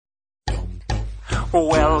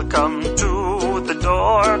Welcome to the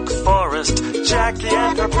Dork Forest. Jackie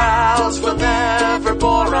and her pals will never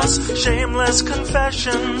bore us. Shameless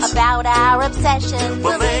confessions about our obsession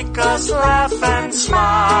will make us laugh and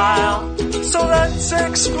smile. So let's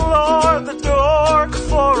explore the Dork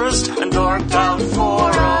Forest and dork out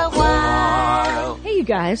for a while. Hey, you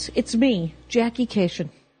guys, it's me, Jackie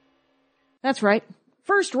Cation. That's right.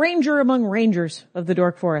 First ranger among rangers of the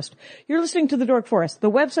Dork Forest. You're listening to the Dork Forest. The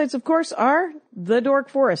websites, of course, are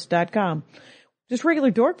thedorkforest.com. Just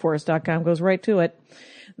regular dorkforest.com goes right to it.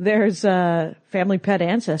 There's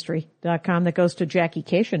familypetancestry.com that goes to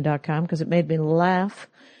JackieCation.com because it made me laugh.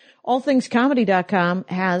 Allthingscomedy.com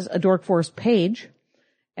has a Dork Forest page,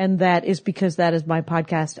 and that is because that is my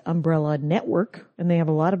podcast umbrella network, and they have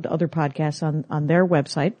a lot of other podcasts on their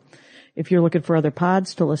website. If you're looking for other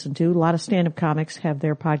pods to listen to, a lot of stand-up comics have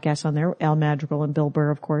their podcasts on there. Al Madrigal and Bill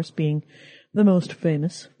Burr, of course, being the most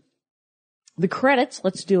famous. The credits,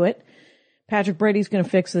 let's do it. Patrick Brady's going to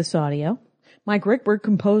fix this audio. Mike Rickberg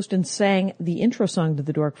composed and sang the intro song to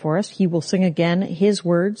the Dork Forest. He will sing again his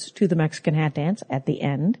words to the Mexican Hat Dance at the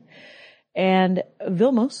end. And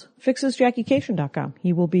Vilmos fixes JackieCation.com.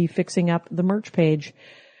 He will be fixing up the merch page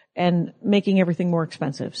and making everything more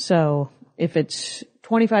expensive. So if it's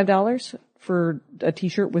 $25 for a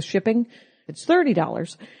t-shirt with shipping, it's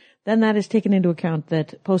 $30. Then that is taken into account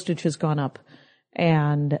that postage has gone up.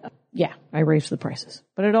 And yeah, I raised the prices.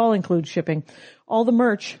 But it all includes shipping. All the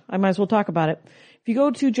merch, I might as well talk about it. If you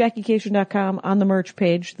go to JackieCation.com on the merch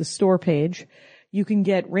page, the store page, you can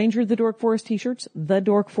get Ranger the Dork Forest t-shirts, the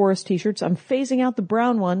Dork Forest t-shirts. I'm phasing out the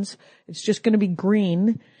brown ones. It's just going to be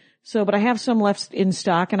green. So, but I have some left in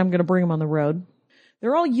stock and I'm going to bring them on the road.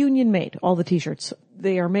 They're all union made, all the t-shirts.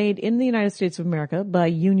 They are made in the United States of America by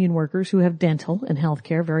union workers who have dental and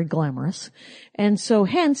healthcare, very glamorous. And so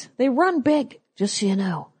hence, they run big, just so you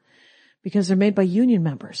know, because they're made by union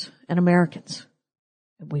members and Americans.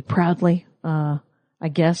 We proudly, I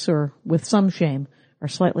guess, or with some shame, are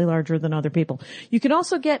slightly larger than other people. You can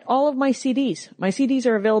also get all of my CDs. My CDs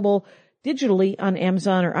are available digitally on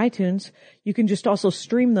Amazon or iTunes. You can just also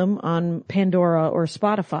stream them on Pandora or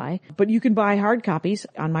Spotify, but you can buy hard copies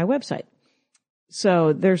on my website.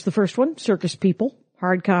 So there's the first one, Circus People.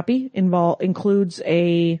 Hard copy includes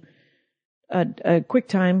a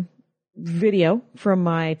QuickTime video from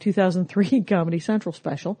my 2003 Comedy Central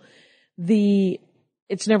special.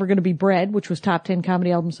 It's Never Gonna Be Bread, which was top 10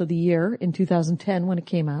 comedy albums of the year in 2010 when it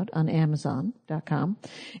came out on Amazon.com.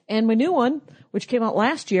 And my new one, which came out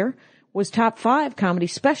last year, was top 5 comedy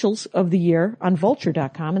specials of the year on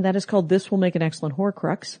vulture.com, and that is called This Will Make an Excellent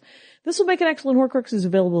Horcrux. This Will Make an Excellent Horcrux is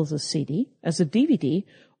available as a CD, as a DVD,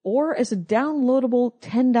 or as a downloadable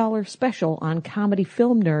 $10 special on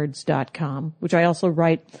comedyfilmnerds.com, which I also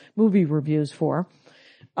write movie reviews for.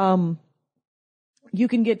 You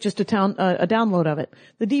can get just a download of it.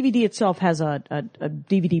 The DVD itself has a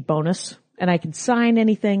DVD bonus, and I can sign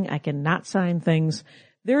anything, I can not sign things.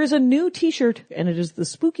 There is a new t-shirt, and it is the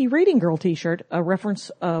Spooky Reading Girl t-shirt, a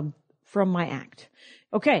reference from my act.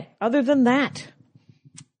 Okay, other than that,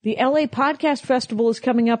 the LA Podcast Festival is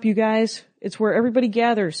coming up, you guys. It's where everybody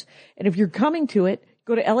gathers. And if you're coming to it,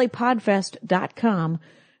 go to lapodfest.com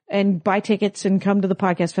and buy tickets and come to the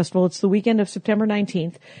podcast festival. It's the weekend of September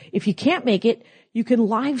 19th. If you can't make it, you can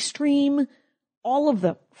live stream all of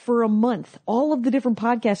them for a month. All of the different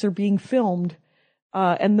podcasts are being filmed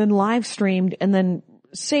and then live streamed and then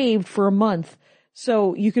saved for a month.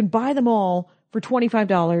 So you can buy them all for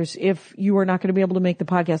 $25 if you are not going to be able to make the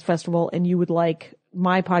podcast festival and you would like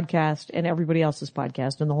my podcast and everybody else's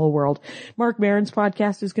podcast in the whole world. Mark Maron's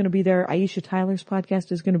podcast is going to be there. Aisha Tyler's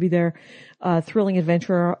podcast is going to be there. Thrilling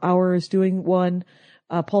Adventure Hour is doing one.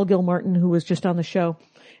 Paul Gilmartin, who was just on the show.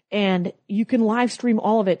 And you can live stream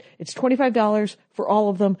all of it. It's $25 for all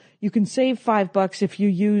of them. You can save $5 if you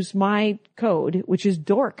use my code, which is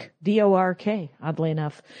DORK, D-O-R-K, oddly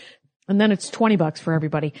enough. And then it's $20 for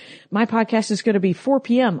everybody. My podcast is going to be 4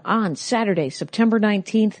 p.m. on Saturday, September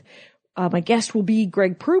 19th. My guest will be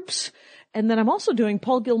Greg Proops. And then I'm also doing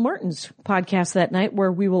Paul Gilmartin's podcast that night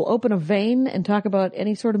where we will open a vein and talk about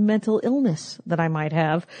any sort of mental illness that I might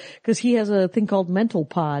have because he has a thing called Mental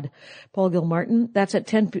Pod. Paul Gilmartin, that's at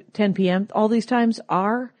 10 p.m. All these times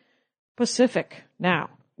are Pacific.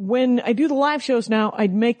 Now, when I do the live shows now,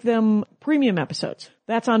 I'd make them premium episodes.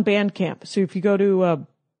 That's on Bandcamp. So if you go to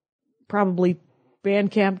probably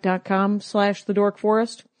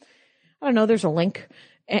bandcamp.com/thedorkforest, I don't know, there's a link.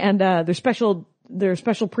 And there's special their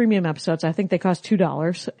special premium episodes, I think they cost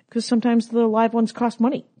 $2 because sometimes the live ones cost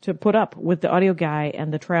money to put up with the audio guy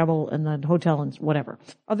and the travel and the hotel and whatever.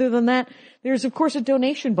 Other than that, there's of course a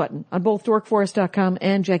donation button on both dorkforest.com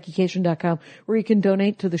and JackieCation.com where you can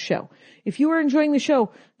donate to the show. If you are enjoying the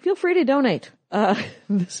show, feel free to donate.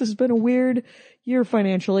 This has been a weird year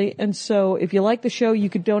financially. And so if you like the show, you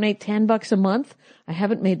could donate $10 a month. I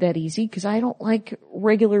haven't made that easy because I don't like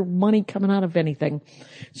regular money coming out of anything.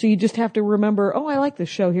 So you just have to remember, oh, I like this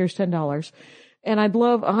show. Here's $10. And I'd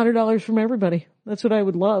love $100 from everybody. That's what I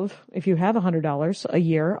would love. If you have $100 a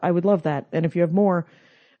year, I would love that. And if you have more,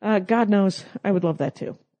 God knows I would love that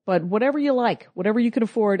too. But whatever you like, whatever you can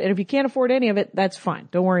afford, and if you can't afford any of it, that's fine.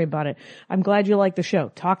 Don't worry about it. I'm glad you like the show.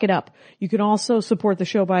 Talk it up. You can also support the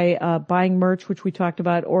show by buying merch, which we talked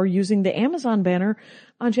about, or using the Amazon banner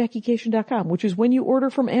on JackieCation.com, which is when you order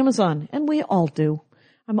from Amazon, and we all do.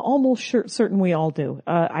 I'm almost certain we all do.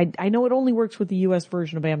 I know it only works with the U.S.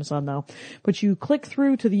 version of Amazon, though. But you click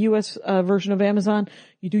through to the U.S. version of Amazon,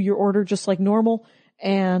 you do your order just like normal,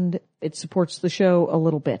 and it supports the show a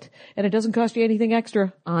little bit. And it doesn't cost you anything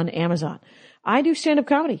extra on Amazon. I do stand-up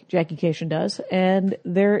comedy, Jackie Cation does, and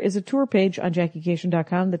there is a tour page on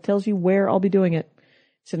JackieCation.com that tells you where I'll be doing it.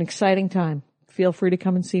 It's an exciting time. Feel free to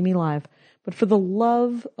come and see me live. But for the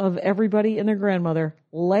love of everybody and their grandmother,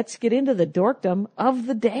 let's get into the dorkdom of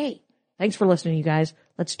the day. Thanks for listening, you guys.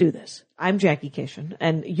 Let's do this. I'm Jackie Cation,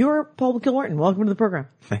 and you're Paul Gilmartin. Welcome to the program.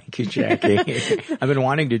 Thank you, Jackie. I've been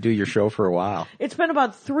wanting to do your show for a while. It's been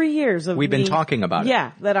about 3 years of We've been talking about it.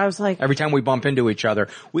 Yeah, that I was like... Every time we bump into each other,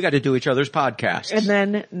 we got to do each other's podcasts. And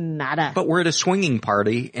then nada. But we're at a swinging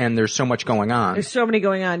party, and there's so much going on. There's so many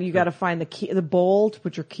going on. You got to find the bowl to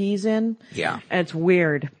put your keys in. Yeah. And it's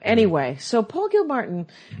weird. Anyway, so Paul Gilmartin,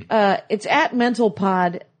 it's at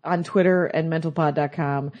MentalPod on Twitter and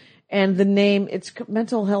mentalpod.com. And the name, it's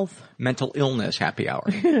mental illness happy hour.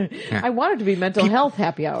 I want it to be mental health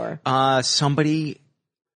happy hour. Somebody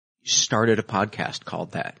started a podcast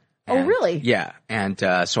called that. Oh, really? Yeah. And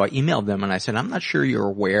so I emailed them and I said, I'm not sure you're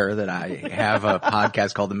aware that I have a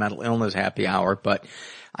podcast called the Mental Illness Happy Hour, but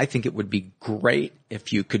I think it would be great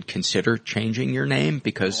if you could consider changing your name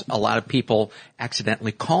because a lot of people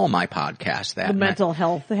accidentally call my podcast that. The Mental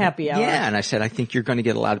Health Happy Hour. Yeah. And I said, I think you're going to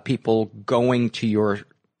get a lot of people going to your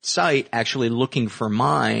site actually looking for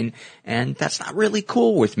mine, and that's not really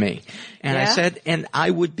cool with me. And I said, and I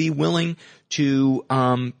would be willing to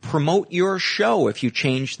promote your show if you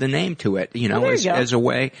change the name to it, as a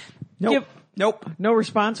way. Nope. No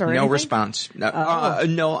response or anything? No response.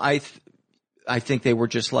 No, I think they were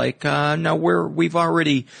just like, no, we've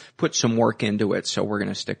already put some work into it, so we're going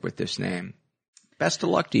to stick with this name. Best of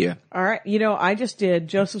luck to you. All right. I just did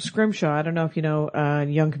Joseph Scrimshaw. I don't know if you know a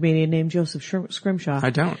young comedian named Joseph Scrimshaw.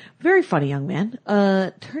 I don't. Very funny young man.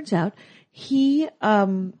 Turns out he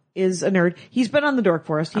is a nerd. He's been on the Dork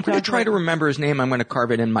Forest. I'm going to try to remember his name. I'm going to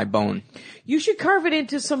carve it in my bone. You should carve it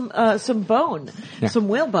into some bone, some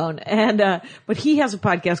whalebone. And but he has a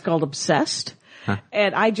podcast called Obsessed. Huh.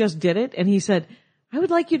 And I just did it. And he said, I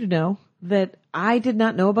would like you to know that I did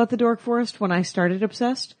not know about the Dork Forest when I started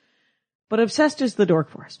Obsessed. But Obsessed is the Dork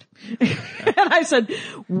Forest. And I said,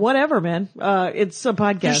 whatever, man. It's a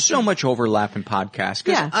podcast. There's so much overlap in podcasts.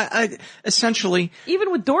 Yeah. I essentially.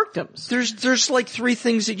 Even with dorkdoms. There's like three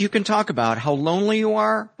things that you can talk about. How lonely you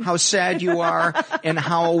are, how sad you are, and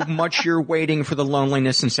how much you're waiting for the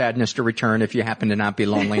loneliness and sadness to return if you happen to not be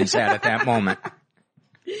lonely and sad at that moment.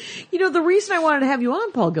 The reason I wanted to have you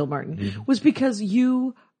on, Paul Gilmartin, was because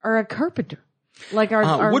you are a carpenter. Like our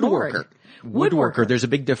woodworker. Lord. Woodworker, there's a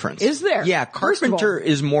big difference. Is there? Yeah, carpenter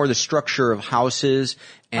is more the structure of houses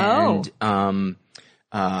and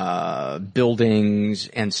buildings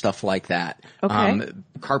and stuff like that. Okay.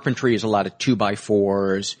 Carpentry is a lot of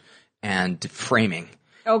 2x4s and framing.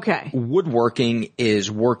 Okay. Woodworking is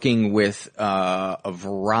working with a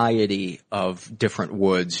variety of different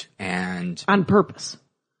woods and on purpose.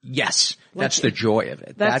 Yes, that's the joy of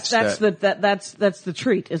it. That's the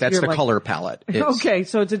treat. That's the color palette. Okay,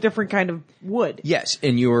 so it's a different kind of wood. Yes,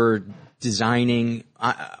 and you're designing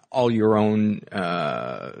all your own.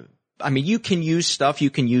 You can use stuff. You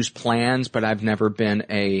can use plans, but I've never been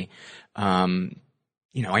I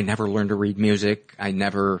never learned to read music. I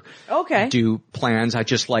never do plans. I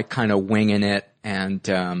just like kind of winging it. And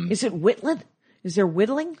is it whittling? Is there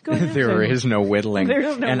whittling going on? There is no whittling.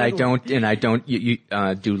 There's no whittling. I don't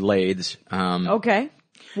do lathes. Okay.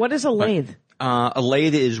 What is a lathe? A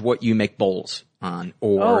lathe is what you make bowls on,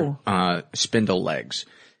 or spindle legs.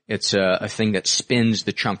 It's a thing that spins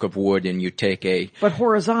the chunk of wood and you take But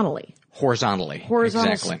horizontally. Horizontal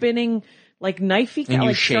exactly. Spinning like knifey, And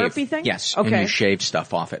like Sharpie thing? Yes. Okay. And you shave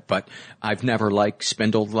stuff off it. But I've never liked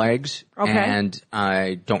spindled legs. Okay. And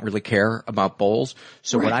I don't really care about bowls.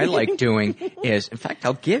 So what I like doing is, in fact,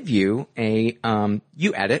 I'll give you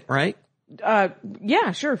you edit, right?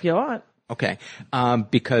 Yeah, sure, if you want. Okay.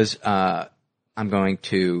 Because, I'm going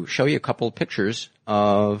to show you a couple of pictures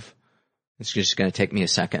of, it's just going to take me a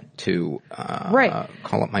second to,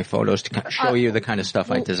 call up my photos to show you the kind of stuff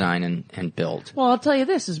I design and build. Well, I'll tell you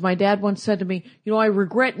this, as my dad once said to me, I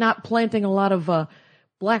regret not planting a lot of,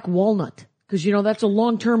 black walnut, because, that's a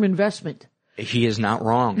long-term investment. He is not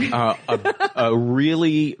wrong. A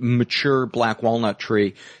really mature black walnut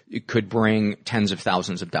tree could bring tens of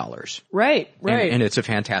thousands of dollars. Right. And it's a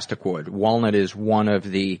fantastic wood. Walnut is one of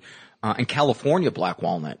the, and California black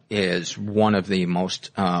walnut is one of the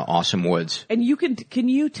most, awesome woods. And can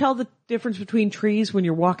you tell the difference between trees when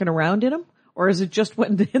you're walking around in them? Or is it just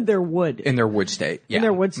when in their wood? In their wood state, yeah. In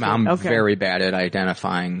their wood state, I'm very bad at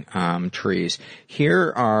identifying trees.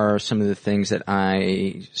 Here are some of the things that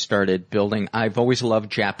I started building. I've always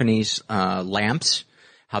loved Japanese lamps,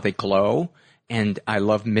 how they glow, and I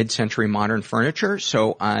love mid-century modern furniture,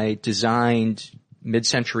 so I designed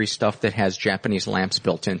mid-century stuff that has Japanese lamps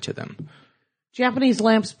built into them. Japanese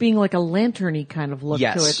lamps being like a lantern-y kind of look to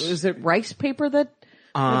it. Is it rice paper that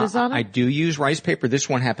is on it? I do use rice paper. This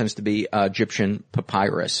one happens to be Egyptian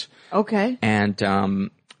papyrus. Okay. And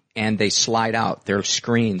they slide out. They're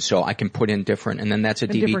screened, so I can put in different, and then that's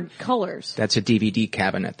different colors. That's a DVD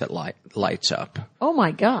cabinet that lights up. Oh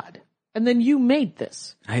my God. And then you made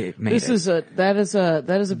this. I made it. That is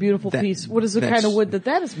a beautiful piece. What is the kind of wood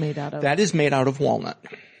that is made out of? That is made out of walnut.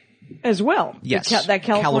 As well. Yes. That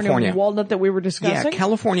California walnut that we were discussing? Yeah,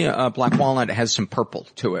 California black walnut has some purple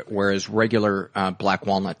to it, whereas regular black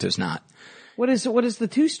walnut does not. What is the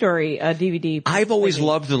two-story DVD? I've always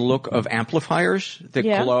loved the look of amplifiers that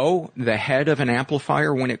glow, the head of an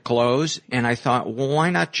amplifier when it glows, and I thought, well, why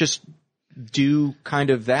not just do kind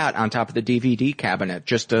of that on top of the DVD cabinet,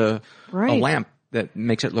 just a lamp that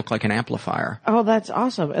makes it look like an amplifier. Oh, that's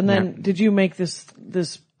awesome. And then did you make this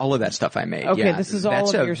all of that stuff I made. Okay, yeah. This is all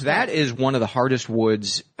of your stuff. That is one of the hardest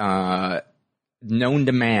woods known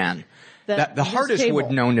to man. The hardest wood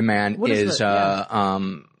known to man is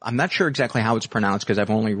I'm not sure exactly how it's pronounced because I've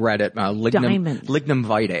only read it lignum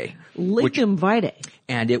vitae. Lignum vitae.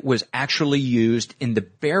 And it was actually used in the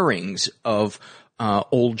bearings of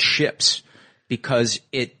old ships because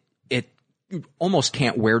it almost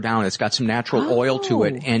can't wear down. It's got some natural oil to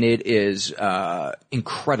it, and it is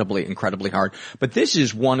incredibly, incredibly hard. But this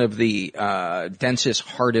is one of the densest,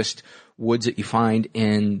 hardest woods that you find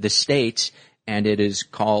in the States, and it is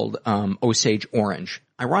called Osage orange.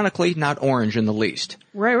 Ironically, not orange in the least.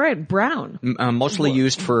 Right. Brown. Mostly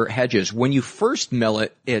used for hedges. When you first mill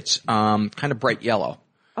it, it's kind of bright yellow.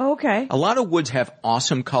 Oh, okay. A lot of woods have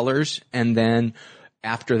awesome colors, and then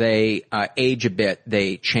after they age a bit,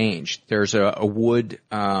 they change. There's a wood,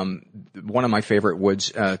 one of my favorite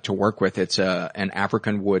woods to work with. It's an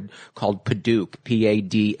African wood called Padauk,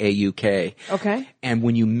 P-A-D-A-U-K. Okay. And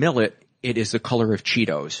when you mill it, it is the color of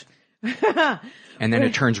Cheetos. And then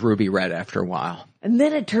it turns ruby red after a while. And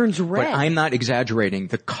then it turns red. But I'm not exaggerating.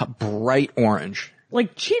 The bright orange.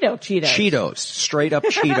 Like Cheetos. Cheetos. Straight up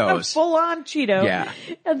Cheetos. Full on Cheeto. Yeah.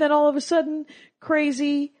 And then all of a sudden,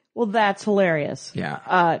 crazy. Well, that's hilarious.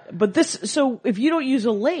 Yeah. But so if you don't use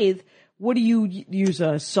a lathe, what do you use?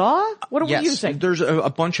 A saw? What are we using? There's a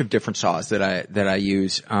bunch of different saws that I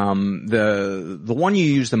use. The one you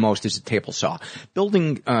use the most is a table saw.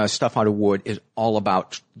 Building stuff out of wood is all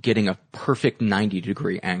about getting a perfect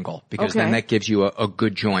 90-degree angle because then that gives you a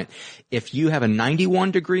good joint. If you have a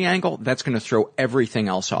 91-degree angle, that's going to throw everything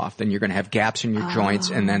else off. Then you're going to have gaps in your joints,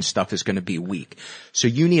 and then stuff is going to be weak. So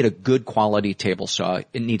you need a good quality table saw.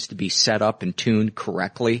 It needs to be set up and tuned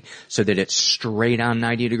correctly so that it's straight on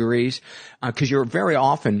 90 degrees. Because you're very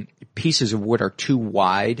often pieces of wood are too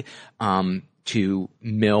wide to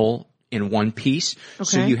mill in one piece,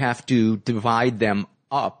 so you have to divide them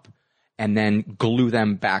up and then glue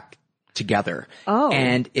them back together. Oh.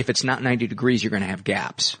 And if it's not 90 degrees, you're going to have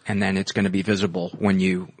gaps, and then it's going to be visible when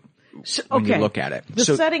you look at it. The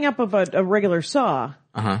setting up of a regular saw.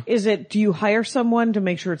 Is it? Do you hire someone to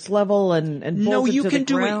make sure it's level and bolt it to the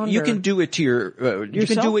ground? You can do it to you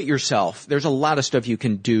can do it yourself. There's a lot of stuff you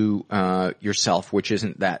can do yourself, which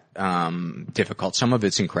isn't that difficult. Some of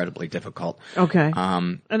it's incredibly difficult. Okay.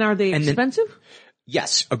 And are they expensive?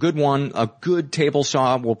 Yes, a good one. A good table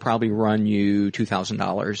saw will probably run you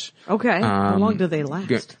 $2,000. Okay. How long do they last?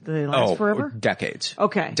 Do they last forever? Decades.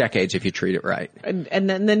 Okay. Decades if you treat it right. And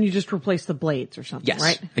then you just replace the blades or something, Yes,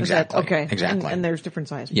 right? exactly. Okay. Exactly. And there's different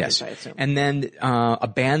sizes. Yes. I assume. And then a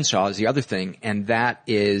bandsaw is the other thing, and that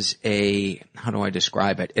is how do I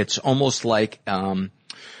describe it? It's almost like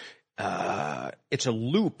it's a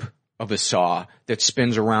loop of a saw that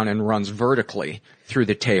spins around and runs vertically through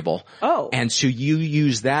the table. Oh. And so you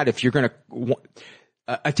use that if you're going to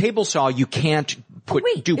a table saw, you can't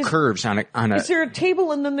do curves on a. Is there a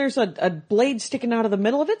table and then there's a blade sticking out of the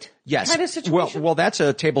middle of it? Yes. Kind of situation? Well, that's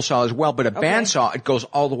a table saw as well, but a bandsaw, it goes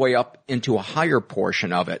all the way up into a higher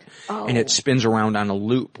portion of it. Oh. And it spins around on a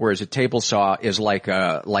loop, whereas a table saw is like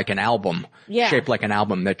an album. Yeah. Shaped like an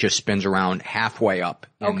album that just spins around halfway up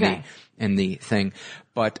in the thing.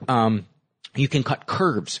 But, you can cut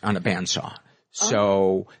curves on a bandsaw.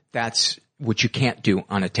 So that's what you can't do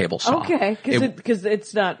on a table saw. Okay. Cause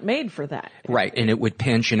it's not made for that. Right. And it would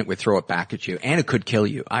pinch and it would throw it back at you and it could kill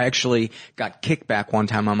you. I actually got kickback one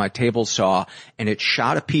time on my table saw and it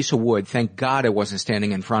shot a piece of wood. Thank God I wasn't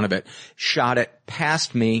standing in front of it. Shot it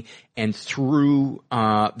past me and through,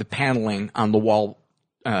 the paneling on the wall,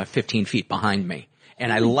 15 feet behind me.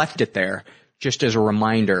 And I left it there just as a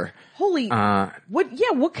reminder. Holy,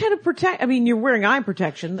 what kind of I mean, you're wearing eye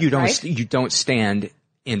protection, right? You don't stand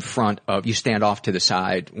in front of, you stand off to the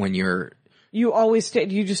side when you always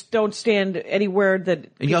stand, you just don't stand anywhere that.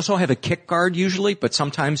 And you also have a kick guard usually, but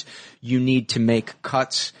sometimes you need to make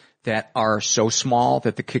cuts that are so small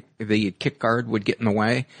that the kick guard would get in the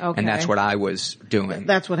way. Okay. And that's what I was doing.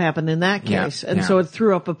 That's what happened in that case. So it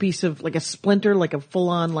threw up a piece of, like a splinter, like a full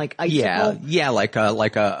on, like icicle. Yeah, like a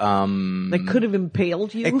that could have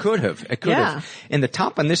impaled you. It could have. And the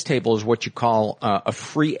top on this table is what you call, a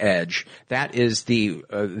free edge. That is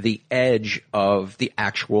the edge of the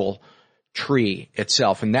actual tree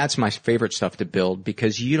itself. And that's my favorite stuff to build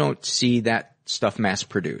because you don't see that stuff mass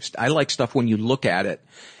produced. I like stuff when you look at it.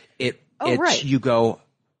 You go,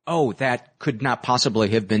 oh, that could not possibly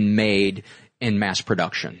have been made in mass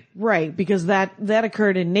production. Right, because that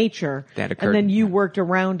occurred in nature. And then you worked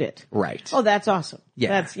around it. Right. Oh, that's awesome.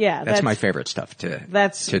 Yeah. That's my favorite stuff to do.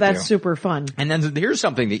 That's super fun. And then here's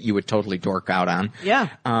something that you would totally dork out on. Yeah.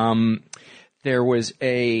 There was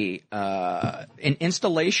an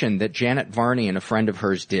installation that Janet Varney and a friend of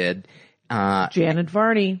hers did. Janet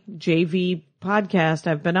Varney, JV podcast.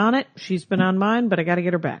 I've been on it. She's been on mine, but I got to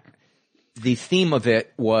get her back. The theme of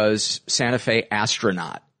it was Santa Fe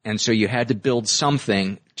astronaut. And so you had to build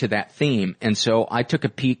something to that theme. And so I took a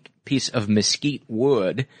piece of mesquite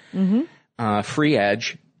wood, free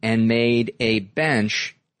edge, and made a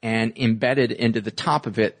bench and embedded into the top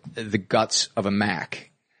of it the guts of a Mac.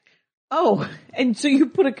 Oh, and so you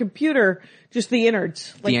put a computer, just the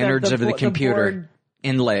innards. Like the innards of the computer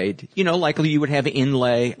inlaid. You know, like you would have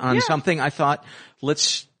inlay on something. I thought,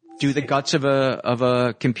 let's do the guts of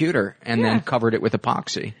a computer and then covered it with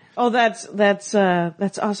epoxy. Oh, that's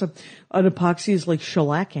awesome. An epoxy is like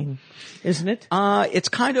shellacking, isn't it? It's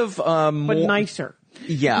kind of, but nicer.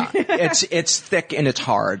 Yeah. It's thick and it's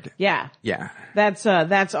hard. Yeah. Yeah. That's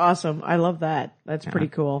awesome. I love that. That's pretty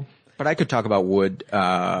cool. But I could talk about wood,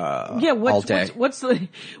 all day.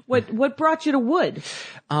 What brought you to wood?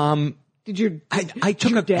 Did your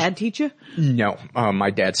dad teach you? No.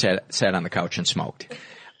 My dad sat on the couch and smoked.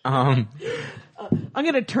 I'm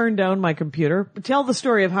going to turn down my computer. Tell the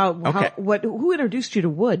story of who introduced you to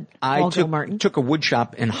wood? I took a wood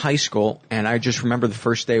shop in high school, and I just remember the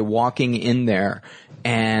first day walking in there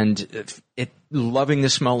and loving the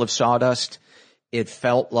smell of sawdust. It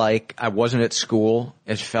felt like I wasn't at school.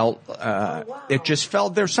 It felt, it just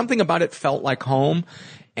felt, there's something about it felt like home.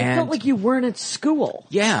 And it felt like you weren't at school.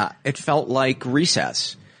 Yeah. It felt like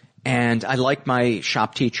recess. And I liked my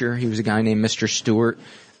shop teacher. He was a guy named Mr. Stewart,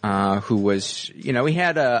 who was, he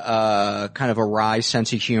had a kind of a wry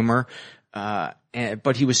sense of humor,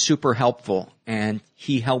 but he was super helpful, and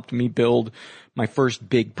he helped me build my first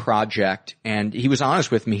big project. And he was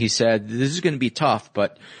honest with me. He said, "This is going to be tough,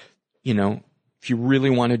 but if you really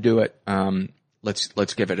want to do it,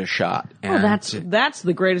 let's give it a shot." And that's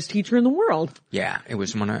the greatest teacher in the world. Yeah, it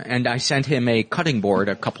was and I sent him a cutting board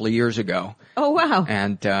a couple of years ago. Oh, wow.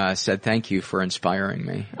 And said thank you for inspiring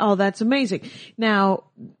me. Oh, that's amazing. Now,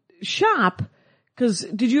 shop, because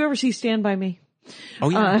did you ever see Stand By Me? Oh,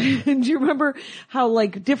 yeah. Do you remember how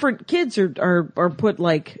like different kids are put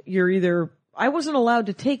like I wasn't allowed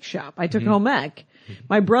to take shop. I took home ec.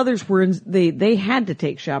 My brothers they had to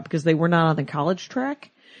take shop because they were not on the college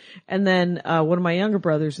track. And then, one of my younger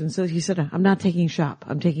brothers, he said, "I'm not taking shop.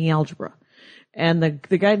 I'm taking algebra." And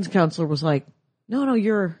the guidance counselor was like, No,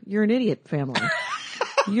 you're an idiot family.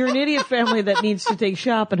 You're an idiot family that needs to take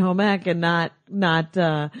shop and home ec and not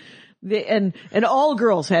and all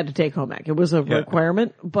girls had to take home ec. It was a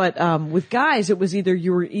requirement, but with guys it was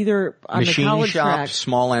you were either on machine the college shop, track,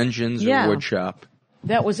 small engines, or wood shop.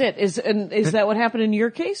 That was it. Is that what happened in your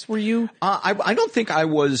case? Were you? I don't think I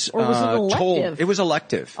was, or was it elective? told. It was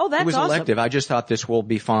elective. Oh, that's It was awesome. elective. I just thought this will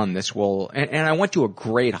be fun. And I went to a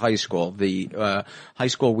great high school. The, high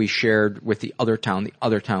school we shared with the other town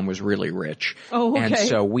was really rich. Oh, okay. And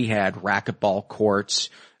so we had racquetball courts.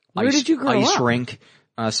 Where did you grow ice up? rink.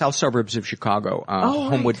 South suburbs of Chicago,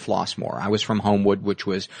 Homewood, Flossmoor. I was from Homewood, which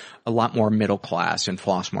was a lot more middle class, and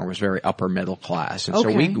Flossmoor was very upper middle class. And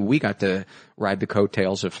so we got to ride the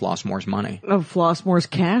coattails of Flossmoor's money. Of Flossmoor's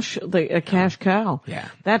cash, a cash cow. Yeah.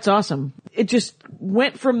 That's awesome. It just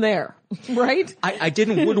went from there, right? I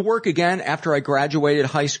didn't woodwork again after I graduated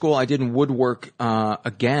high school. I didn't woodwork,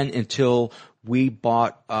 again until we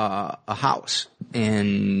bought, a house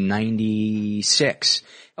in 96.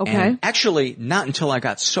 Okay. And actually, not until I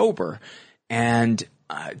got sober and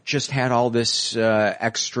just had all this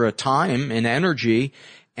extra time and energy.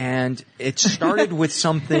 And it started with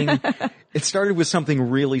something. It started with something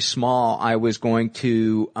really small. I was going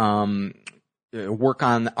to work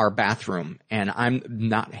on our bathroom, and I'm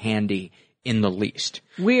not handy in the least.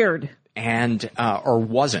 Weird. And or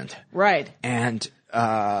wasn't. Right. And so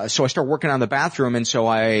I started working on the bathroom, and so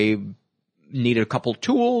I needed a couple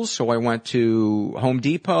tools, so I went to Home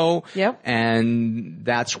Depot. Yep. And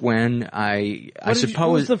that's when I suppose. What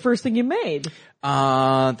was the first thing you made?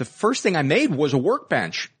 The first thing I made was a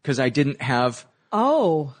workbench, because I didn't have.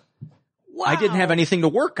 Oh. Wow. I didn't have anything to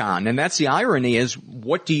work on. And that's the irony, is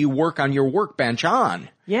what do you work on your workbench on?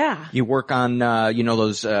 Yeah. You work on,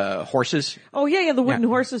 those, horses? Oh, yeah, the wooden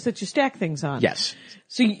horses that you stack things on. Yes.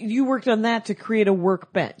 So you worked on that to create a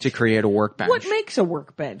workbench. To create a workbench. What makes a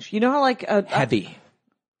workbench? You know how heavy.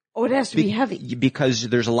 Oh, it has to be heavy. Because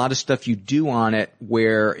there's a lot of stuff you do on it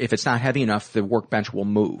where if it's not heavy enough, the workbench will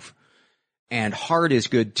move. And hard is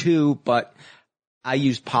good too, but I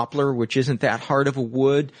used poplar, which isn't that hard of a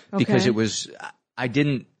wood, because it was, I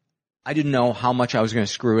didn't know how much I was going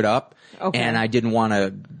to screw it up. Okay. And I didn't want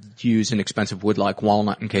to use an expensive wood like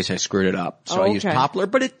walnut in case I screwed it up. So I used poplar,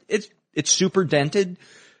 but it's super dented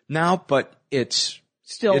now, but it's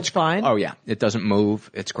fine. Oh yeah. It doesn't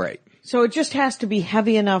move. It's great. So it just has to be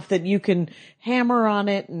heavy enough that you can hammer on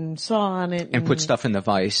it and saw on it. And put stuff in the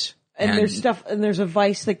vise. And there's a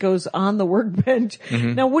vise that goes on the workbench.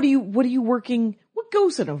 Mm-hmm. Now, what are you working? What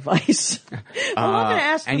goes in a vise? Well, I'm going to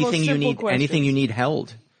ask the most simple questions. Anything you need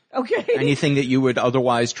held. Okay. Anything that you would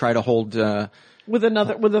otherwise try to hold, with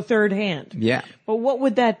a third hand. Yeah. But what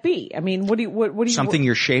would that be? I mean, what do you something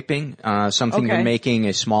you're shaping, something you're making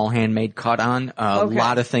a small handmade cut on, a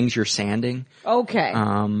lot of things you're sanding. Okay.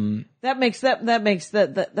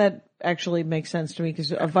 That actually makes sense to me,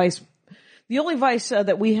 because a vise. The only vise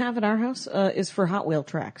that we have in our house is for Hot Wheel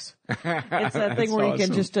tracks. It's that thing where you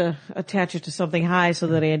can just attach it to something high so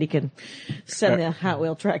that Andy can send the Hot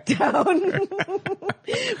Wheel track down.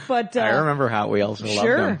 But I remember Hot Wheels. I love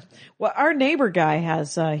them. Well, our neighbor guy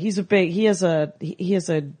has he has a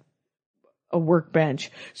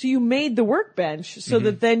workbench. So you made the workbench so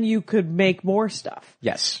that then you could make more stuff.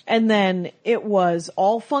 Yes. And then it was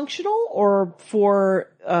all functional, or for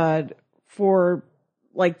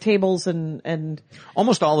like tables and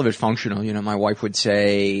almost all of it functional. You know, my wife would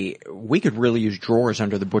say we could really use drawers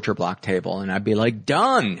under the butcher block table, and I'd be like,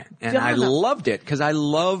 done. And I loved it, because I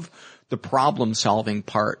love the problem solving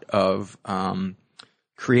part of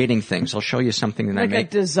creating things. I'll show you something that I make. Like a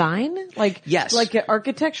design? Yes. Like an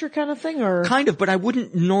architecture kind of thing, or? Kind of, but I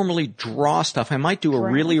wouldn't normally draw stuff. I might do a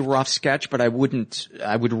really rough sketch, but I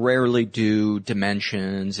would rarely do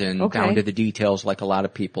dimensions and down to the details like a lot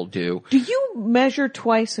of people do. Do you measure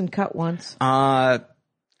twice and cut once? I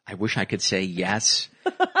wish I could say yes,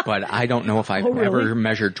 but I don't know if I've ever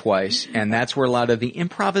measured twice. And that's where a lot of the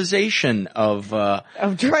improvisation of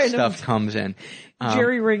stuff comes in.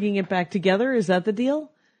 Jerry rigging it back together, is that the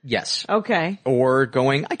deal? Yes. Okay. Or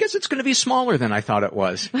going, I guess it's going to be smaller than I thought it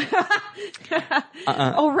was.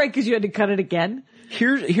 Oh, right, because you had to cut it again?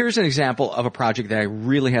 Here's an example of a project that I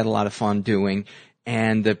really had a lot of fun doing,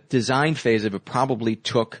 and the design phase of it probably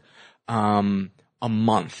took a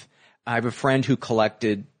month. I have a friend who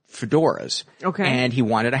collected fedoras. Okay. And he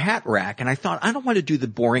wanted a hat rack, and I thought, I don't want to do the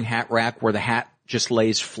boring hat rack where the hat just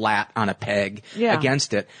lays flat on a peg Yeah.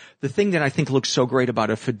 against it. The thing that I think looks so great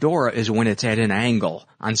about a fedora is when it's at an angle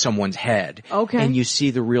on someone's head. Okay. And you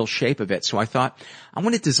see the real shape of it. So I thought, I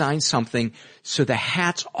want to design something so the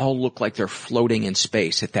hats all look like they're floating in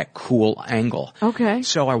space at that cool angle. Okay.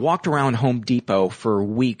 So I walked around Home Depot for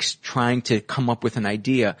weeks trying to come up with an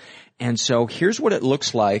idea. And so here's what it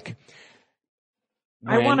looks like.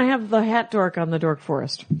 I want to have the hat dork on the Dork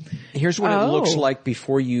Forest. Here's what it looks like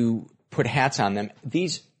before you put hats on them.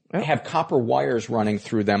 These have copper wires running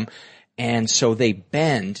through them, and so they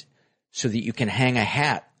bend so that you can hang a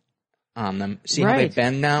hat on them. See how they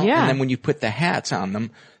bend now? Yeah. And then when you put the hats on them,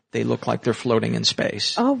 they look like they're floating in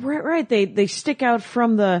space. Oh, right. They stick out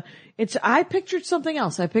from I pictured something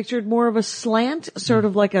else. I pictured more of a slant, sort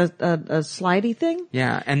of like a slidey thing.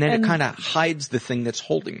 Yeah, and then it kind of hides the thing that's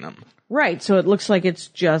holding them. Right, so it looks like it's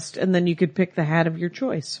and then you could pick the hat of your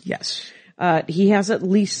choice. Yes. He has at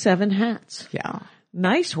least 7 hats. Yeah.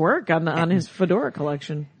 Nice work on his fedora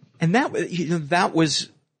collection. And that was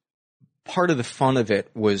part of the fun of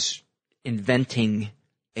it, was inventing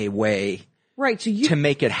a way to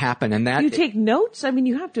make it happen. And that you take notes? I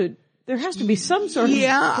mean, there has to be some sort of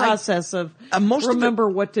process of remember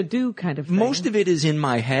what to do kind of thing. Most of it is in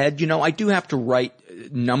my head. I do have to write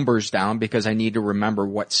numbers down because I need to remember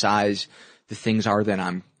what size the things are that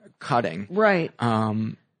I'm cutting. Right.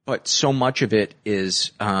 But so much of it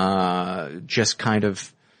is just kind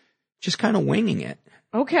of winging it.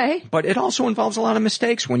 Okay. But it also involves a lot of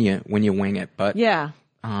mistakes when you wing it. But yeah.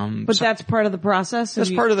 But that's part of the process.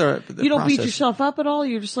 That's part of the You don't process. beat yourself up at all?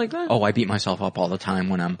 You're just like, Oh, I beat myself up all the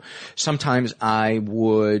time sometimes I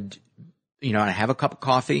would, I'd have a cup of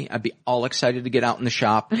coffee. I'd be all excited to get out in the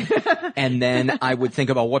shop. And then I would think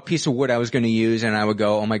about what piece of wood I was going to use. And I would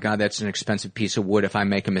go, oh my God, that's an expensive piece of wood. If I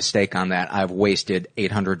make a mistake on that, I've wasted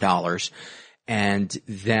 $800. And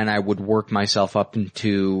then I would work myself up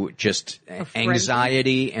into just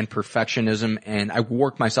anxiety and perfectionism, and I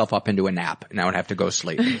worked myself up into a nap, and I would have to go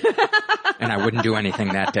sleep. And I wouldn't do anything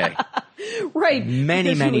that day. Right.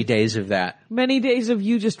 Many days of that. Many days of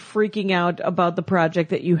you just freaking out about the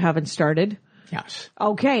project that you haven't started. Yes.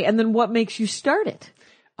 Okay, and then what makes you start it?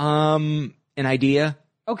 An idea.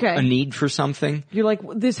 Okay. A need for something. You're like,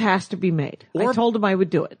 this has to be made. I told him I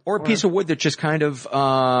would do it. Or a piece of wood that just kind of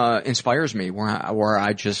inspires me, where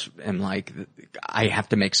I just am like, I have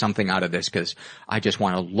to make something out of this because I just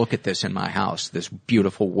want to look at this in my house, this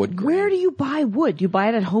beautiful wood grain. Where do you buy wood? You buy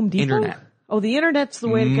it at Home Depot? Internet. Oh, the internet's the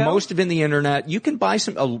way to go? Most of it in the internet. You can buy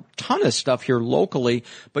a ton of stuff here locally,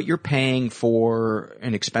 but you're paying for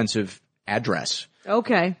an expensive address.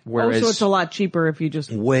 Okay. Whereas, so it's a lot cheaper if you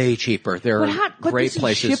just... Way cheaper. There are great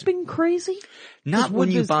places. Shipping crazy? Not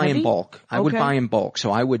when you buy in bulk. I would buy in bulk.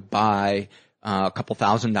 So I would buy a couple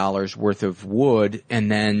 $1,000s worth of wood,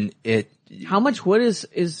 and then How much wood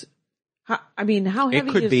is how heavy it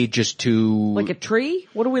could be just to... Like a tree?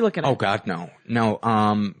 What are we looking at? Oh God, no.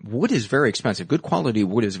 No, wood is very expensive. Good quality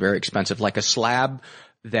wood is very expensive. Like a slab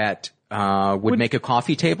that would make a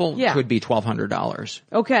coffee table could be $1,200.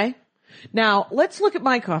 Okay. Now, let's look at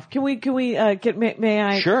my coffee. Can we may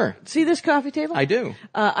I Sure. see this coffee table? I do.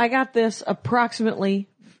 I got this approximately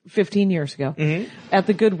 15 years ago at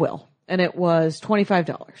the Goodwill, and it was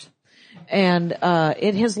 $25. And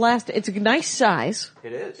it has lasted. It's a nice size.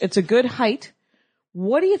 It is. It's a good height.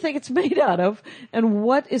 What do you think it's made out of, and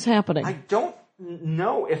what is happening? I don't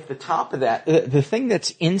know if the top of that, the thing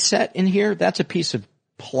that's inset in here, that's a piece of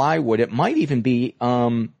plywood. It might even be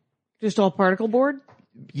just all particle board?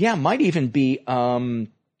 Yeah, might even be a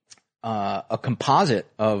composite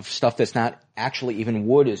of stuff that's not actually even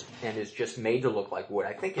wood and is just made to look like wood.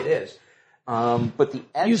 I think it is. But the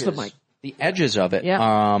edges, the edges of it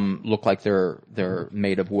look like they're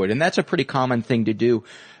made of wood, and that's a pretty common thing to do.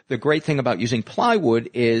 The great thing about using plywood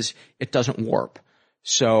is it doesn't warp.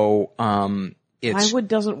 So plywood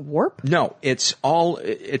doesn't warp? No, it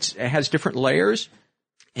has different layers.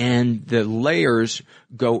 And the layers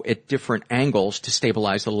go at different angles to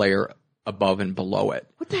stabilize the layer above and below it.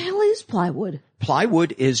 What the hell is plywood?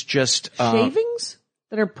 Plywood is just shavings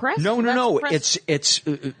that are pressed? No. It's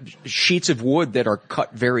sheets of wood that are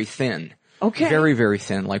cut very thin. Okay. Very, very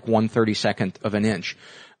thin, like 1/32 of an inch.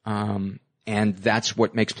 And that's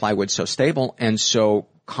what makes plywood so stable and so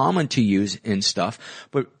common to use in stuff.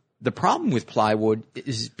 But the problem with plywood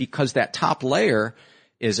is because that top layer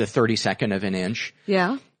is 1/32 of an inch.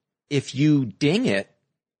 Yeah. If you ding it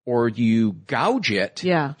or you gouge it,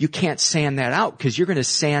 you can't sand that out because you're going to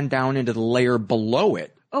sand down into the layer below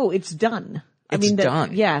it. Oh, it's done. It's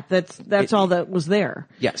done. Yeah, that's all that was there.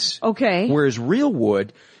 Yes. Okay. Whereas real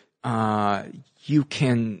wood, you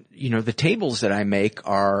can, the tables that I make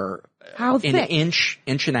are How thick? an inch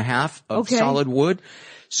and a half of solid wood.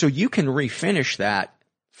 So you can refinish that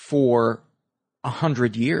for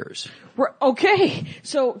 100 years. Okay.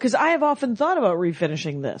 So, cause I have often thought about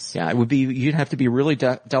refinishing this. Yeah, you'd have to be really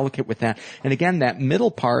delicate with that. And again, that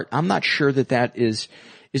middle part, I'm not sure that is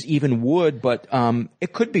even wood, but,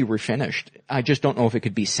 it could be refinished. I just don't know if it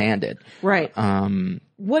could be sanded. Right.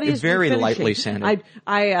 What is very refinishing? lightly sanded?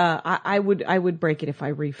 I would break it if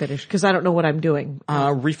I refinish because I don't know what I'm doing.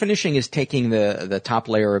 Refinishing is taking the top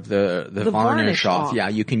layer of the varnish off. Yeah,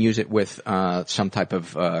 you can use it with some type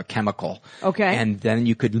of chemical. Okay. And then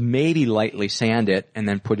you could maybe lightly sand it and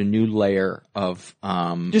then put a new layer of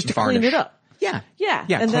just to varnish. clean it up. Yeah. Yeah.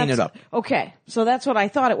 Yeah, and clean it up. Okay. So that's what I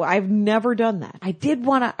thought it was. I've never done that.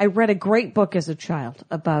 I read a great book as a child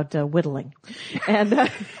about whittling. And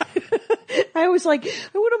I was like,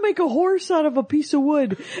 I want to make a horse out of a piece of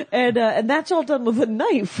wood. And that's all done with a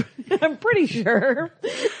knife. I'm pretty sure.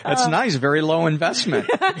 That's nice. Very low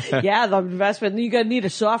investment. Yeah, the investment. You gotta need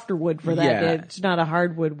a softer wood for that. Yeah. It's not a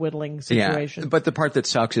hardwood whittling situation. Yeah. But the part that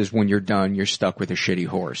sucks is when you're done, you're stuck with a shitty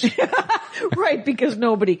horse. Right, because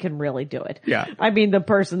nobody can really do it. Yeah. I mean, the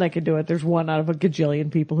person that can do it, there's one out of a gajillion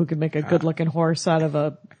people who can make a good looking horse out of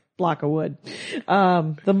a block of wood.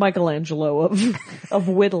 The Michelangelo of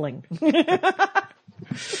whittling.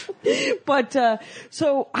 But,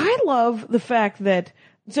 so I love the fact that,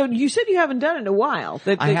 so you said you haven't done it in a while.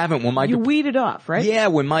 I haven't. Well, you weed it off, right? Yeah,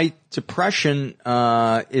 when my depression,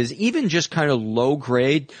 is even just kind of low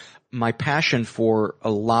grade, my passion for a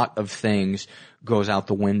lot of things goes out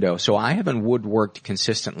the window. So I haven't woodworked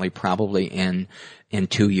consistently probably in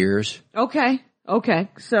 2 years. Okay.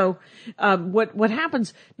 So, what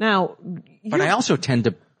happens now? But I also tend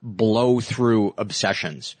to blow through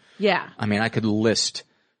obsessions. Yeah. I mean, I could list.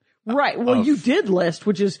 Right. Well, you did list,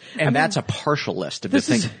 which is, that's a partial list of the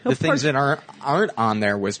things that aren't on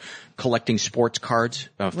there was collecting sports cards,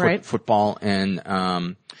 football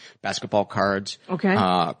and, basketball cards. Okay.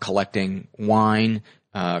 Collecting wine,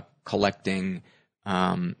 collecting,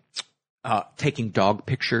 taking dog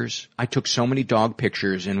pictures. I took so many dog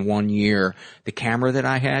pictures in 1 year. The camera that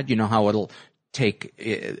I had, you know how it'll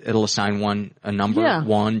assign a number, Yeah.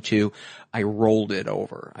 1, 2. I rolled it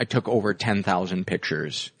over. I took over 10,000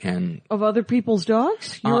 pictures of other people's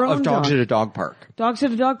dogs? Your own of dogs dog. at a dog park. Dogs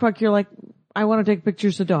at a dog park. You're like, I want to take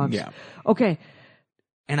pictures of dogs. Yeah. Okay.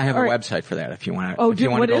 And I have All a right. website for that if you want to. Oh, if you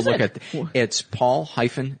want to go what is look it? It's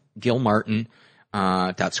Paul-Gilmartin.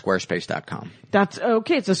 .squarespace.com. That's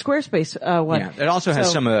okay. It's a Squarespace one. Yeah, it also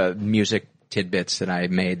has some music tidbits that I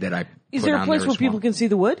made that I. Is put there a on place there where as well. people can see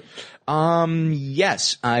the wood?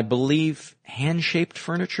 Yes, I believe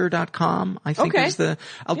handshapedfurniture.com. I think Okay. is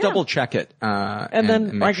I'll double check it. And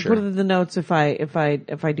then make I can sure. put it in the notes if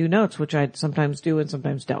I do notes, which I sometimes do and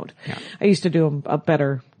sometimes don't. Yeah. I used to do a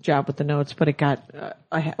better job with the notes, but it got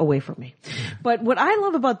away from me. But what I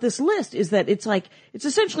love about this list is that it's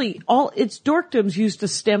essentially it's dorkdoms used to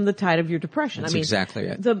stem the tide of your depression. That's exactly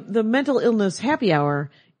it. The mental illness happy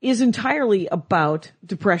hour is entirely about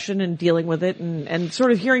depression and dealing with it and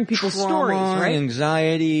sort of hearing people's stories, right?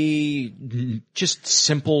 Anxiety, just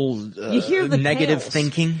simple You hear the negative tales.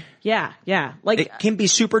 thinking. Yeah. Like It can be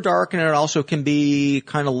super dark and it also can be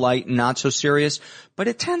kind of light and not so serious, but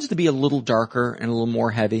it tends to be a little darker and a little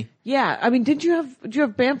more heavy. yeah, I mean, did you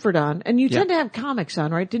have Bamford on? And you tend to have comics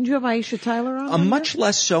on, right? Didn't you have Aisha Tyler on? Much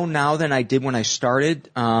less so now than I did when I started,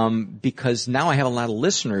 because now I have a lot of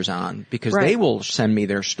listeners on because Right. they will send me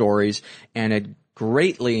their stories and it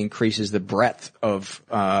greatly increases the breadth of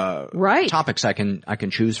topics I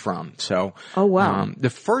can choose from. So Oh, wow.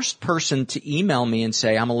 the first person to email me and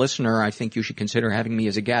say, I'm a listener, I think you should consider having me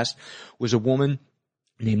as a guest, was a woman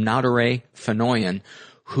named Nadare Fanoyan,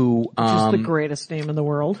 who Which is the greatest name in the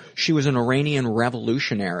world. she was an Iranian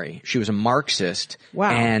revolutionary. She was a Marxist.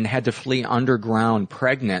 Wow. And had to flee underground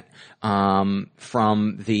pregnant from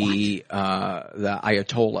the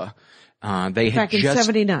Ayatollah. They had Back in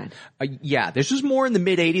 79. Yeah, this was more in the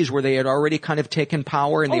mid 80s where they had already kind of taken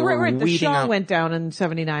power and they were right. The weeding Shah out. went down in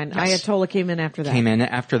 79. Yes. Ayatollah came in after that. Came in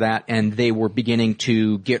after that, and they were beginning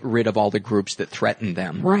to get rid of all the groups that threatened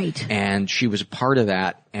them. Right. And she was a part of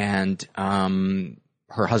that, and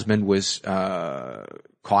her husband was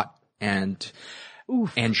caught, and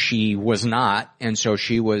she was not, and so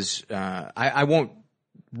she was. I won't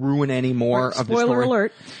ruin any more of the story. Spoiler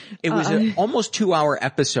alert. It was an almost 2-hour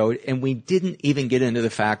episode, and we didn't even get into the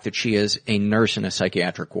fact that she is a nurse in a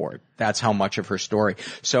psychiatric ward. That's how much of her story.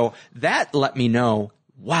 So that let me know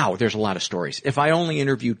wow, there's a lot of stories. If I only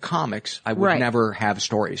interviewed comics, I would never have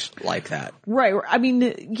stories like that. Right. I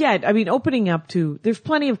mean, opening up to, there's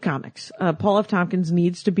plenty of comics. Paul F. Tompkins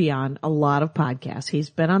needs to be on a lot of podcasts. He's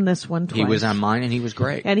been on this one twice. He was on mine and he was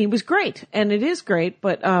great. And he was great. And it is great,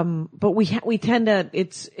 but we tend to,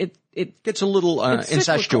 it gets a little,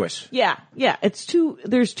 incestuous. Yeah.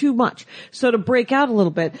 There's too much. So to break out a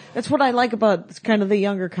little bit, that's what I like about kind of the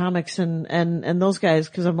younger comics and those guys,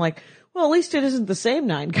 cause I'm like, well, at least it isn't the same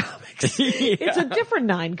 9 comics. It's a different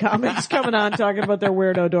 9 comics coming on talking about their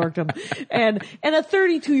weirdo dorkdom. And a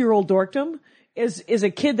 32-year-old dorkdom is a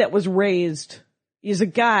kid that was raised, is a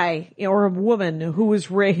guy or a woman who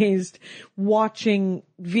was raised watching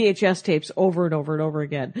VHS tapes over and over and over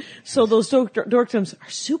again. So those dorkdoms are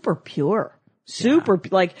super pure.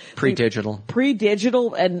 Like pre-digital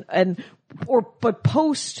but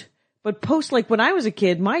post, like when I was a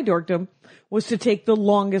kid, my dorkdom was to take the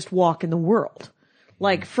longest walk in the world.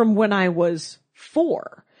 Like from when I was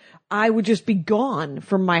 4, I would just be gone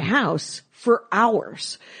from my house for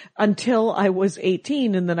hours until I was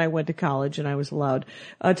 18, and then I went to college and I was allowed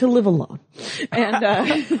to live alone. And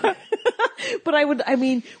but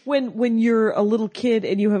when you're a little kid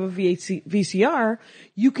and you have a VCR,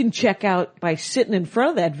 you can check out by sitting in front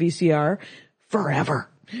of that VCR forever.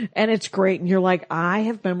 And it's great. And you're like, I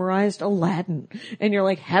have memorized Aladdin. And you're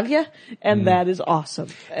like, have you? And that is awesome.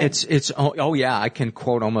 Oh yeah, I can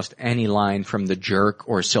quote almost any line from The Jerk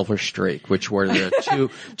or Silver Streak, which were the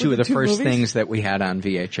two of the first movies? Things that we had on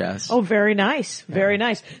VHS. Oh, very nice. Very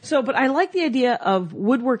nice. So, but I like the idea of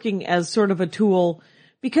woodworking as sort of a tool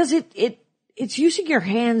because it's using your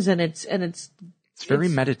hands and it's very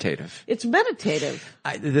meditative. It's meditative.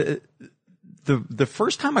 The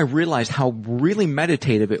first time I realized how really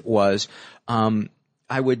meditative it was,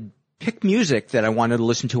 I would pick music that I wanted to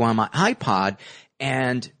listen to on my iPod,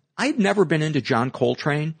 and I'd never been into John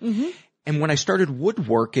Coltrane. Mm-hmm. And when I started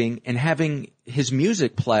woodworking and having his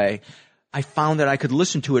music play, I found that I could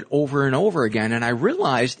listen to it over and over again. And I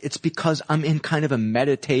realized it's because I'm in kind of a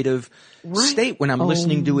meditative state when I'm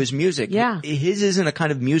listening to his music. Yeah. His isn't a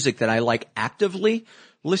kind of music that I like actively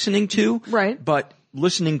listening to. Right. But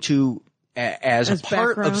listening to as a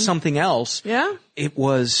part background. of something else. Yeah. It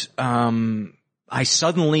was, I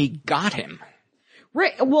suddenly got him.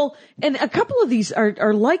 Right. Well, and a couple of these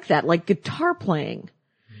are like that, like guitar playing.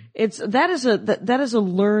 That is a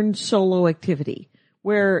learned solo activity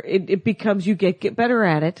where it becomes, you get better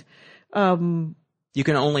at it. You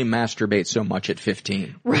can only masturbate so much at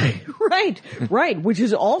 15. Right. Which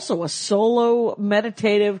is also a solo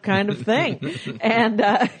meditative kind of thing. And,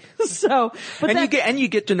 you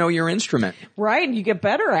get to know your instrument. Right. And you get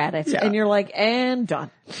better at it. Yeah. And you're like, and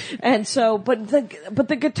done. And so, but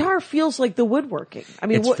the guitar feels like the woodworking. I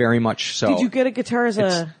mean, it's very much so. Did you get a guitar as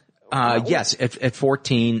yes. At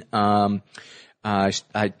 14, I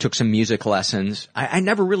took some music lessons. I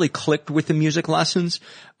never really clicked with the music lessons.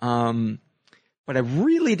 But I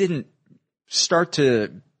really didn't start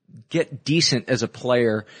to get decent as a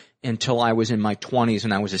player until I was in my 20s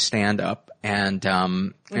and I was a stand-up. And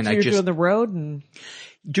I just doing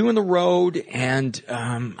the road and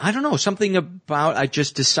I don't know, something about, I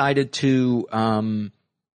just decided to,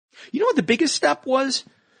 you know what the biggest step was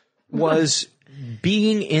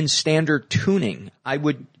being in standard tuning.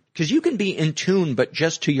 Cause you can be in tune, but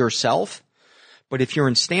just to yourself. But if you're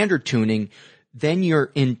in standard tuning, then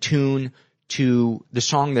you're in tune to the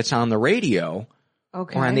song that's on the radio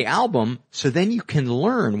or on the album. So then you can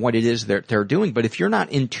learn what it is that they're doing. But if you're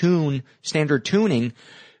not in tune, standard tuning,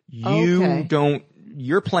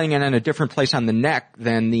 you're playing it in a different place on the neck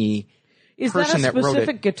than the person that wrote it. Is that a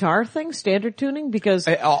specific guitar thing, standard tuning? Because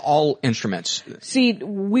all instruments. See,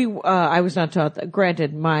 I was not taught that.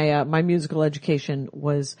 Granted, my musical education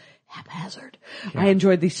was haphazard. Yeah. I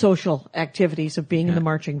enjoyed the social activities of being in the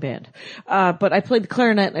marching band. But I played the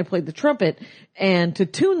clarinet and I played the trumpet, and to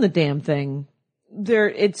tune the damn thing,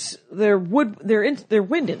 they're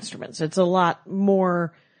wind instruments. It's a lot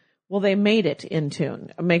more, well, they made it in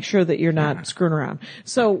tune. Make sure that you're not screwing around.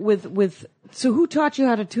 So so who taught you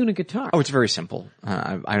how to tune a guitar? Oh, it's very simple.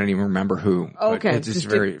 I don't even remember who. Okay. It's just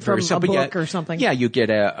very simple. A book or something. Yeah, you get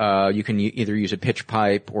you can either use a pitch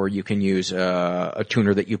pipe or you can use a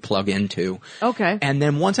tuner that you plug into. Okay. And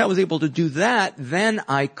then once I was able to do that, then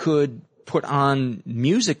I could put on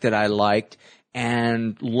music that I liked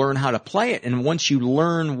and learn how to play it. And once you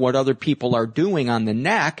learn what other people are doing on the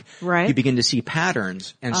neck, you begin to see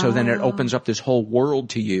patterns. And so then it opens up this whole world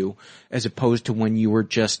to you, as opposed to when you were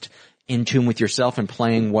just in tune with yourself and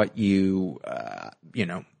playing what you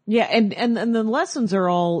Yeah, and the lessons are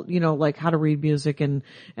all, like how to read music and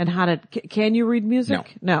how to, can you read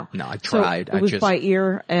music? No, I tried. So it was by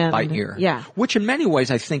ear and. By ear. Yeah. Which in many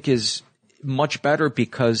ways I think is much better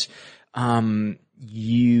because, part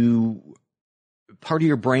of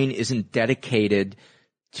your brain isn't dedicated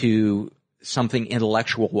to something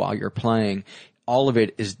intellectual while you're playing. All of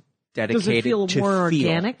it is dedicated to feel. Does it feel more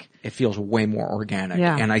organic? It feels way more organic.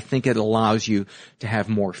 Yeah. And I think it allows you to have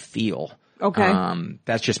more feel. Okay.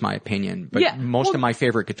 That's just my opinion. But most of my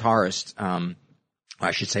favorite guitarists,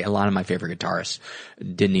 I should say a lot of my favorite guitarists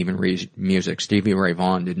didn't even read music. Stevie Ray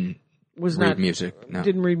Vaughan didn't read music. No.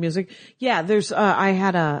 Didn't read music. Yeah, there's, I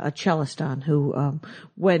had a cellist on who,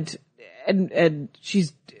 went and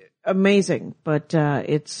she's amazing, but,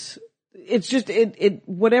 it's just,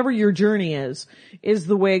 whatever your journey is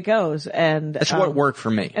the way it goes. And that's what worked for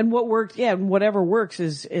me. And what worked, and whatever works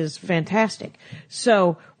is fantastic.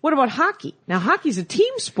 So what about hockey? Now hockey's a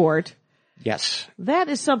team sport. Yes. That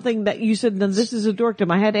is something that you said, this is a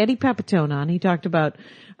dorkdom. I had Eddie Pepitone on. He talked about,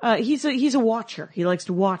 he's a watcher. He likes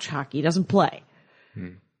to watch hockey. He doesn't play.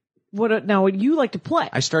 Now you like to play.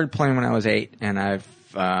 I started playing when I was 8 and I've,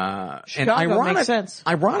 Chicago makes sense.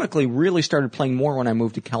 Ironically, really started playing more when I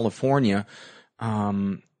moved to California.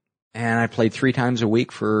 And I played 3 times a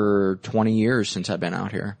week for 20 years since I've been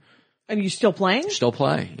out here. And you still playing? Still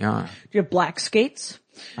play, yeah. Do you have black skates?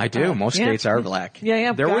 I do. Most skates are black.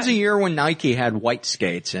 Yeah. There was a year when Nike had white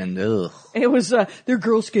skates and ugh. It was, they're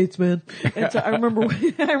girl skates, man. And so I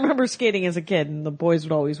remember skating as a kid and the boys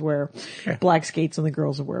would always wear black skates and the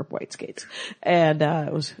girls would wear white skates. And,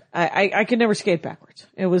 I could never skate backwards.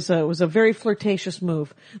 It was a very flirtatious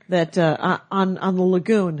move that, on the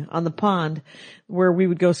lagoon, on the pond where we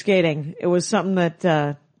would go skating. It was something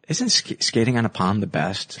that, isn't skating on a pond the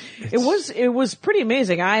best? It was pretty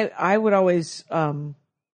amazing. I would always, I'm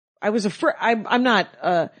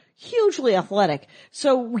not, hugely athletic.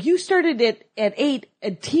 So you started it at 8,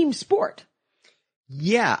 a team sport.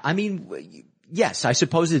 Yeah. I mean, yes, I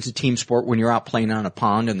suppose it's a team sport when you're out playing on a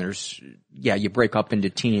pond and you break up into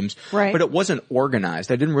teams. Right. But it wasn't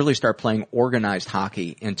organized. I didn't really start playing organized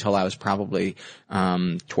hockey until I was probably,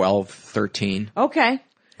 12, 13. Okay.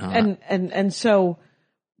 And so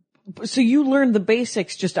you learned the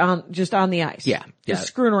basics just on the ice. Yeah. Just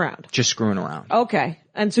screwing around. Just screwing around. Okay.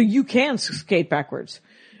 And so you can skate backwards.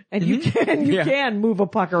 And you can move a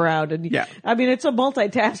puck around and I mean, it's a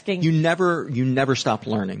multitasking. You never stop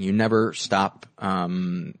learning. You never stop, I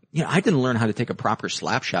didn't learn how to take a proper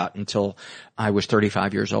slap shot until I was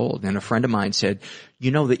 35 years old. And a friend of mine said,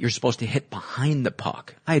 that you're supposed to hit behind the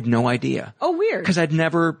puck. I had no idea. Oh, weird. Cause I'd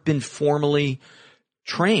never been formally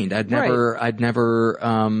trained. I'd never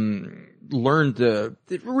learned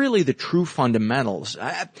the true fundamentals.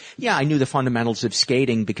 I knew the fundamentals of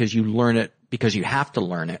skating because you learn it because you have to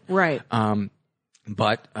learn it. Right.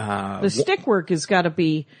 But the stick work has got to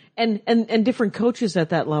be, and different coaches at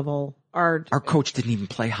that level are. Our coach didn't even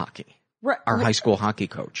play hockey. Right. Our high school hockey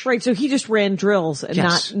coach. Right. So he just ran drills and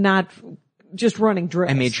not just running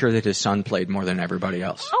drills. I made sure that his son played more than everybody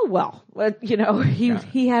else. Oh, well,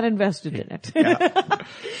 he had invested in it. Yeah.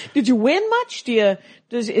 Did you win much?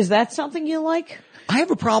 Is that something you like? I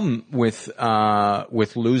have a problem with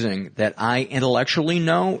losing that I intellectually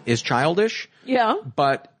know is childish. Yeah.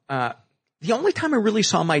 But, the only time I really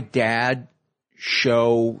saw my dad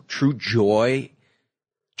show true joy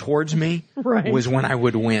towards me was when I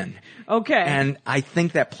would win. Okay. And I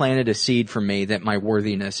think that planted a seed for me that my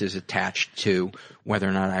worthiness is attached to whether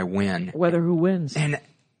or not I win. Whether who wins. And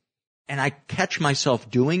I catch myself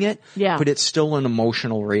doing it. Yeah. But it's still an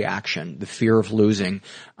emotional reaction, the fear of losing.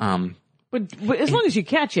 But as long as you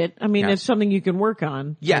catch it, I mean, it's something you can work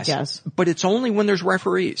on. Yes. I guess. But it's only when there's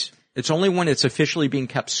referees. It's only when it's officially being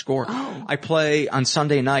kept score. Oh. I play on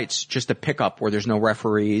Sunday nights just a pickup where there's no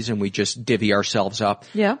referees and we just divvy ourselves up.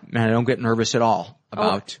 Yeah. And I don't get nervous at all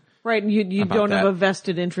about. Right. And you don't have a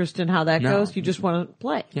vested interest in how that goes. You just want to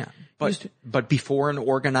play. Yeah. But before an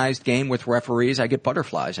organized game with referees, I get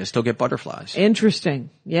butterflies. I still get butterflies. Interesting.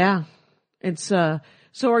 Yeah. It's, so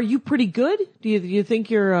are you pretty good? Do you think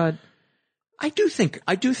you're, I do think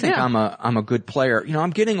I'm a good player.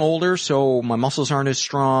 I'm getting older, so my muscles aren't as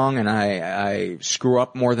strong and I screw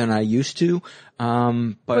up more than I used to.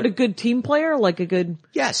 But a good team player, like a good.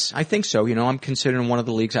 Yes, I think so. I'm considered in one of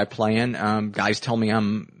the leagues I play in. Guys tell me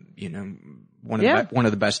I'm, one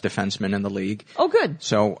of the best defensemen in the league. Oh, good.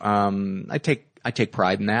 So, I take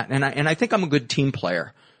pride in that. And I think I'm a good team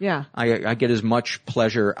player. Yeah. I get as much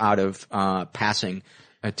pleasure out of, passing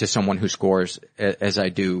to someone who scores as I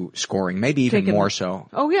do scoring, maybe even more so.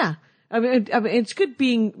 Oh yeah. I mean, it's good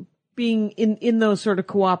being being in those sort of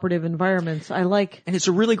cooperative environments. And it's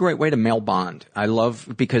a really great way to male bond. I love,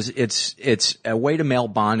 because it's a way to male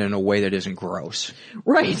bond in a way that isn't gross.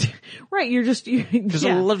 Right. There's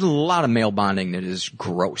a lot of male bonding that is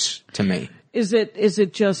gross to me. Is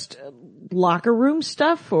it just locker room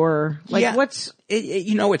stuff, or what's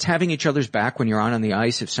it's having each other's back when you're on the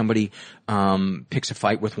ice. If somebody picks a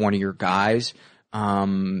fight with one of your guys,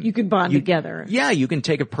 you can bond together. Yeah, you can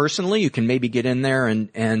take it personally. You can maybe get in there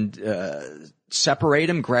and separate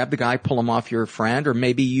him, grab the guy, pull him off your friend, or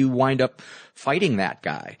maybe you wind up fighting that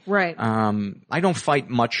guy. Right. I don't fight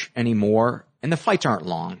much anymore, and the fights aren't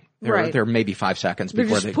long. They're maybe 5 seconds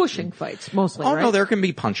before they're just pushing fights mostly. Oh, right? no, there can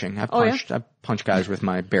be punching. I've punched guys with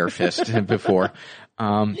my bare fist before.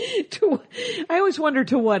 I always wonder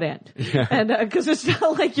to what end. Yeah. And, cause it's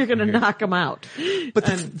not like you're gonna knock them out. But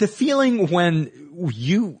the feeling when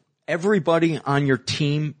everybody on your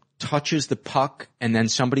team touches the puck and then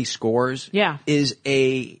somebody scores. Yeah. Is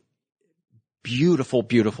a beautiful,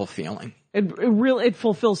 beautiful feeling. It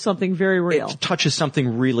fulfills something very real. It touches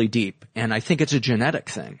something really deep, and I think it's a genetic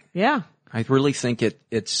thing. Yeah. I really think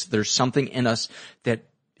there's something in us that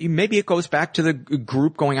maybe it goes back to the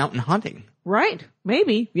group going out and hunting. Right.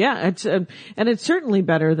 Maybe. Yeah. It's, and it's certainly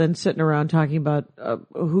better than sitting around talking about,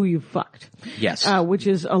 who you fucked. Yes. Which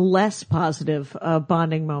is a less positive,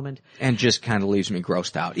 bonding moment. And just kind of leaves me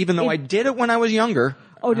grossed out, even though I did it when I was younger.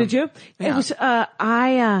 Oh, did you? Yeah. It was,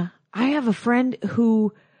 I have a friend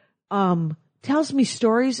who, tells me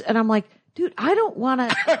stories, and I'm like, dude, I don't wanna,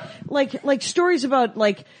 like stories about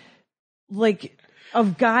like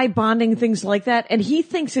of guy bonding, things like that. And he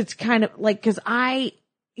thinks it's kind of like,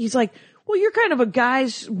 he's like, well, you're kind of a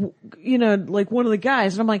guy's, like one of the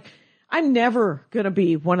guys. And I'm like, I'm never gonna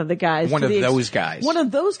be one of the guys. One of those guys. One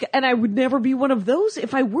of those guys. And I would never be one of those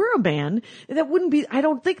if I were a man. That wouldn't be, I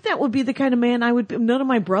don't think that would be the kind of man I would be. None of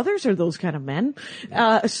my brothers are those kind of men.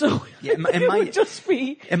 So it would just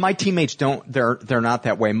be. And my teammates they're not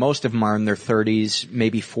that way. Most of them are in their 30s,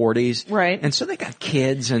 maybe 40s. Right. And so they got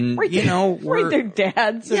kids and, they're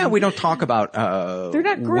dads. Yeah, we don't talk about, they're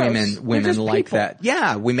not gross. women like people. that.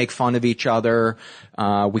 Yeah, we make fun of each other.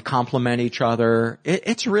 We compliment each other.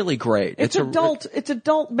 It's really great. It's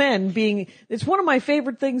adult men it's one of my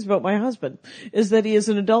favorite things about my husband is that he is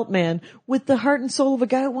an adult man with the heart and soul of a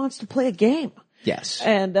guy who wants to play a game. Yes.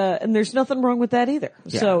 And there's nothing wrong with that either.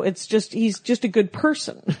 Yeah. So he's just a good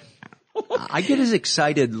person. I get as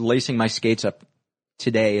excited lacing my skates up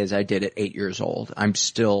today as I did at 8 years old. I'm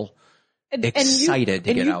still excited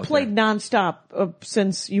to get out there. And you played nonstop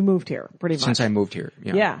since you moved here, pretty much. Since I moved here,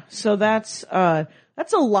 yeah. Yeah. So that's a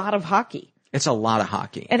lot of hockey. It's a lot of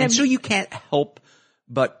hockey. And so you can't help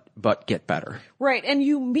but get better. Right. And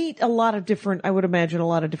you meet I would imagine a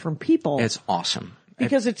lot of different people. It's awesome.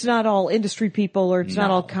 Because it's not all industry people, or it's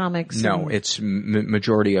not all comics. No, it's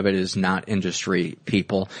majority of it is not industry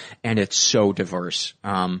people, and it's so diverse.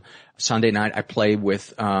 Sunday night I play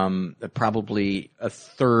with probably a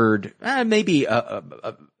third, maybe a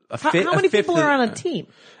fifth. How many people are on a team?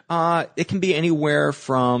 It can be anywhere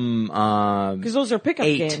from, cause those are pickup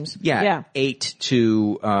games. Yeah. 8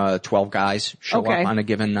 to, 12 guys show up on a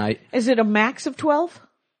given night. Is it a max of 12?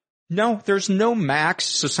 No, there's no max.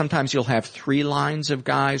 So sometimes you'll have 3 lines of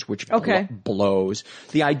guys, which blows.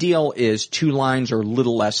 The ideal is 2 lines or a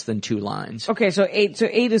little less than 2 lines. Okay. So 8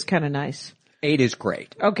 is kind of nice. 8 is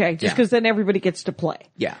great. Okay. Just cause then everybody gets to play.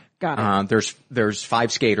 Yeah. Got it. There's 5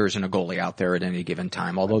 skaters and a goalie out there at any given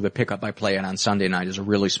time. Although the pickup I play in on Sunday night is a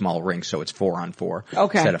really small rink, so it's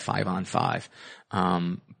 4-on-4 instead of 5-on-5.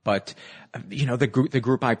 But the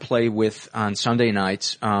group I play with on Sunday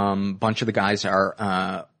nights, bunch of the guys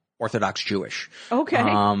are Orthodox Jewish. Okay.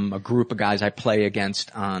 A group of guys I play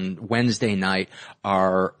against on Wednesday night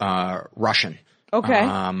are Russian.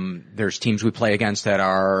 Okay. There's teams we play against that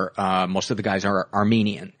are, most of the guys are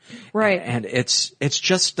Armenian. Right. And it's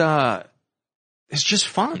just fun.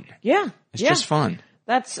 Yeah. It's just fun.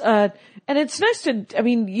 That's, and it's nice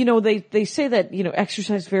they say that,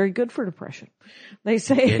 exercise is very good for depression. They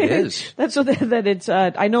say it is. That's so that it's,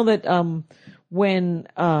 I know that, when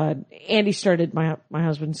Andy my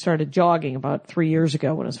husband started jogging about 3 years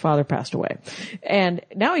ago when his father passed away. And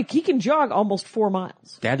now he can jog almost 4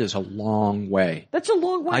 miles. That is a long way. That's a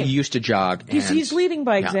long way. I used to jog. He's leading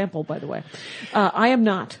by example, by the way. I am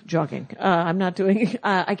not jogging. I'm not doing,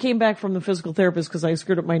 I came back from the physical therapist because I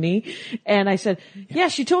screwed up my knee. And I said, yeah,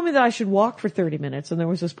 she told me that I should walk for 30 minutes. And there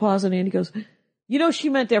was this pause and Andy goes, she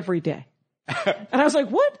meant every day. And I was like,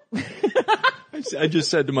 what? I just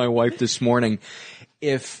said to my wife this morning,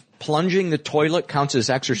 if plunging the toilet counts as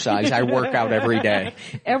exercise. I work out every day.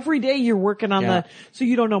 Every day you're working on so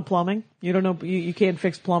you don't know plumbing? You don't know, you can't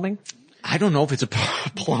fix plumbing? I don't know if it's a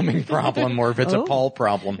plumbing problem or if it's a Paul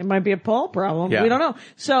problem. It might be a Paul problem. Yeah. We don't know.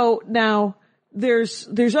 So now there's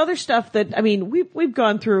other stuff that, I mean, we've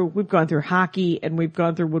gone through hockey and we've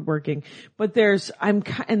gone through woodworking, but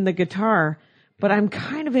and the guitar, but I'm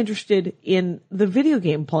kind of interested in the video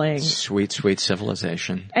game playing. Sweet, sweet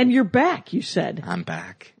Civilization. And you're back, you said. I'm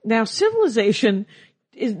back. Now Civilization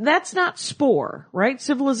that's not Spore, right?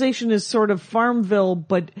 Civilization is sort of Farmville,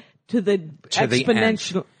 but to the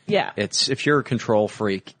exponential. Yeah. If you're a control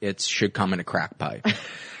freak, it should come in a crack pipe.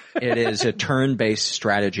 It is a turn-based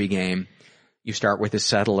strategy game. You start with a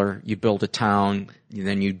settler, you build a town,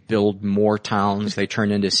 then you build more towns, they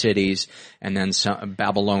turn into cities, and then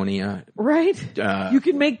Babylonia. Right? You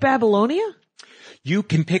can make Babylonia? You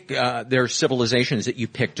can pick, there are civilizations that you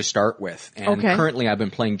pick to start with. And currently I've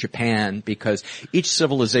been playing Japan because each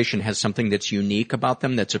civilization has something that's unique about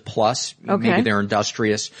them that's a plus. Okay. Maybe they're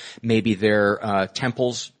industrious. Maybe their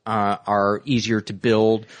temples are easier to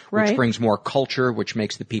build, which brings more culture, which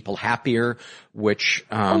makes the people happier, which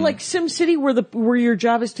like SimCity where your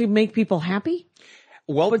job is to make people happy?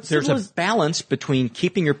 Well, there's a balance between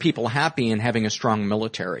keeping your people happy and having a strong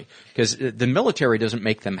military. Because the military doesn't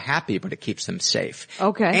make them happy, but it keeps them safe.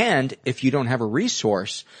 Okay. And if you don't have a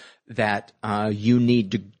resource that you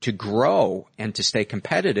need to grow and to stay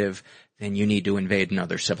competitive, then you need to invade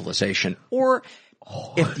another civilization. Or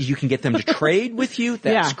if you can get them to trade with you,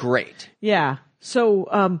 that's great. Yeah.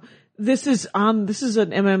 So this is a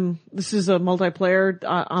multiplayer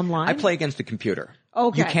online? I play against the computer.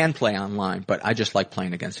 Okay. You can play online, but I just like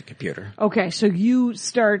playing against a computer. Okay, so you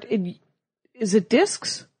start is it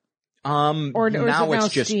discs? Or now is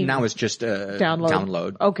it's just Steam? Now it's just a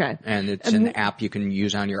download. Okay. And it's an app you can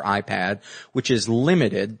use on your iPad, which is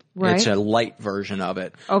limited. Right. It's a light version of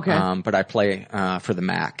it. Okay. But I play for the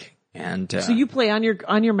Mac. And so you play on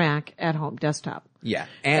your Mac at home, desktop. Yeah,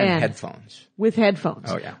 and headphones. With headphones.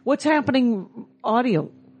 Oh yeah. What's happening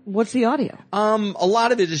audio? What's the audio? A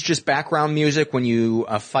lot of it is just background music. When you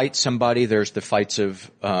fight somebody, there's the fights of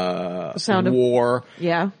sound war.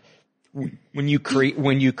 Yeah. When you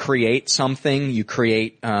create something, you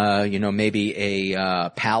create maybe a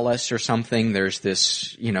palace or something. There's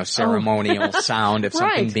this ceremonial sound of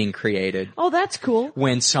something being created. Oh, that's cool.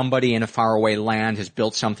 When somebody in a faraway land has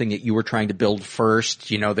built something that you were trying to build first,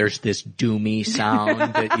 there's this doomy sound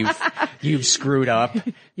that you've screwed up.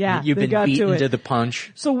 Yeah, you've been beaten to the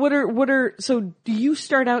punch. So so do you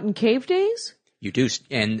start out in cave days? You do,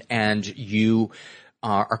 and you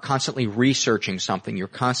are constantly researching something. You're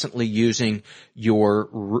constantly using your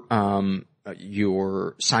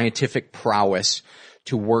scientific prowess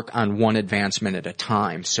to work on one advancement at a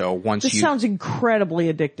time. So this sounds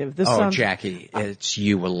incredibly addictive. Jackie,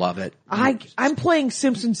 you will love it. I'm playing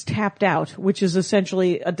Simpsons Tapped Out, which is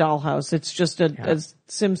essentially a dollhouse. It's just a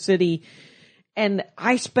SimCity, and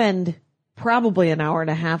I spend probably an hour and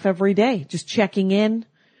a half every day just checking in,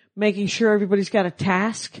 making sure everybody's got a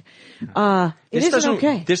task.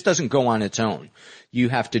 This doesn't go on its own. You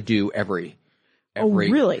have to do every. Oh,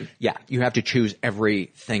 really? Yeah. You have to choose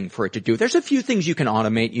everything for it to do. There's a few things you can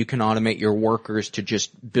automate. You can automate your workers to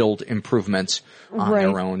just build improvements on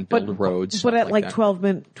their own, build roads. But at like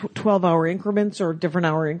 12-hour increments or different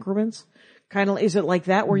hour increments? Is it like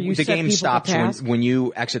that where you set people to task? The game stops when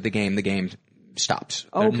you exit the game stops.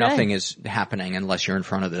 Okay. Nothing is happening unless you're in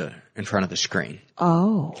front of the screen.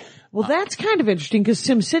 Oh. Well, that's kind of interesting because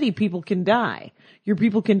SimCity people can die. Your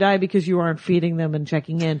people can die because you aren't feeding them and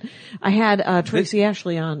checking in. I had Tracy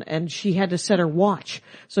Ashley on, and she had to set her watch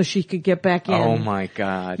so she could get back in. Oh my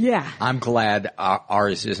God. Yeah. I'm glad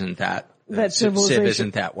ours isn't that. Civ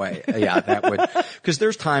isn't that way. Yeah, that would. Because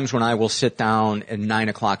there's times when I will sit down at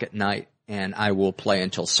 9:00 at night and I will play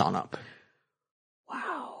until sunup.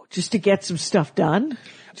 Wow. Just to get some stuff done?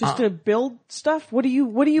 Just to build stuff? Where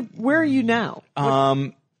are you now?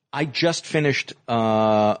 I just finished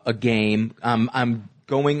a game. I'm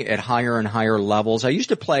going at higher and higher levels. I used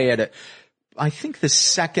to play at I think the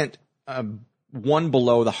second one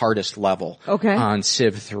below the hardest level on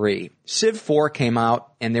Civ 3. Civ 4 came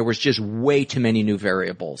out and there was just way too many new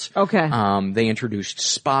variables. Okay. They introduced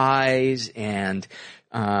spies and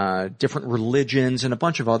different religions and a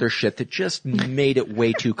bunch of other shit that just made it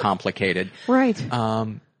way too complicated. Right.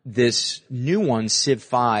 This new one, Civ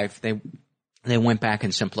 5, they went back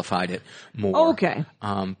and simplified it more. Okay.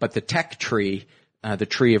 But the tech tree, the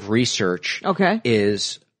tree of research,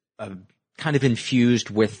 is kind of infused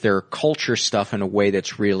with their culture stuff in a way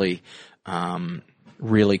that's really,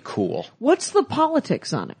 really cool. What's the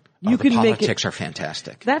politics on it? You the can make politics are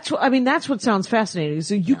fantastic. That's what sounds fascinating.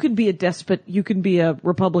 So you can be a despot, you can be a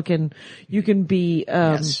Republican, you can be,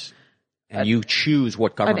 yes. And you choose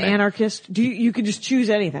what government. An anarchist. You can just choose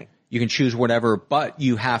anything. You can choose whatever, but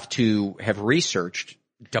you have to have researched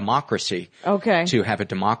democracy. Okay. To have a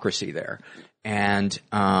democracy there. And,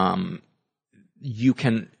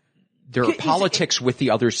 there are politics with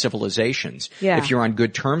the other civilizations. Yeah. If you're on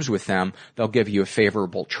good terms with them, they'll give you a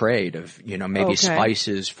favorable trade of, maybe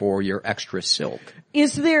spices for your extra silk.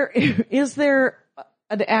 Is there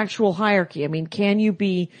an actual hierarchy? I mean, can you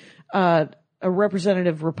be, a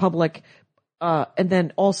representative republic, and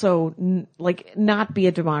then also not be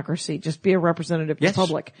a democracy, just be a representative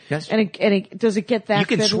republic? Yes. And does it get that You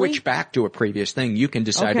can fiddly? switch back to a previous thing. You can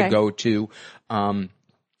decide to go to,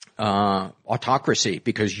 autocracy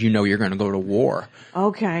because you're going to go to war.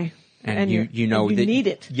 Okay. And you need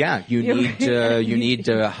it. Yeah, you need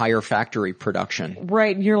higher factory production.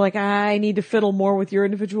 Right. And you're like, I need to fiddle more with your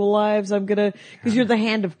individual lives. because you're the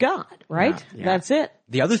hand of God, right? Yeah. That's it.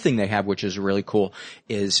 The other thing they have, which is really cool,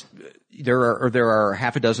 is there are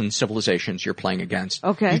half a dozen civilizations you're playing against.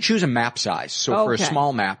 Okay. You choose a map size. So for a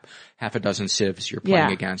small map, half a dozen civs you're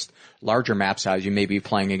playing against. Larger map size, you may be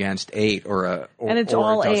playing against 8 and it's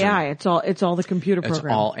all AI. It's all the computer program.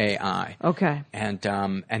 It's all AI. Okay.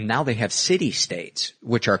 And now they have city states,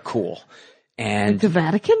 which are cool. And the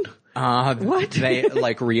Vatican? What? They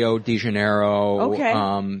like Rio de Janeiro.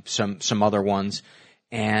 Okay. Some other ones.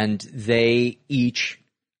 And they each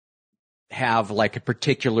have like a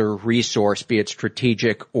particular resource, be it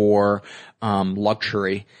strategic or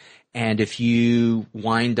luxury. And if you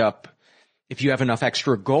have enough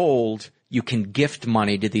extra gold, you can gift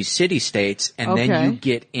money to these city-states, and then you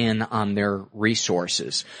get in on their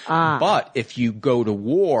resources. But if you go to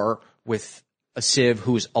war with a civ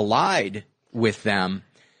who's allied with them,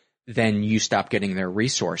 then you stop getting their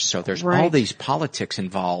resource. So there's all these politics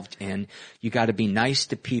involved, and you got to be nice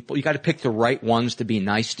to people. You got to pick the right ones to be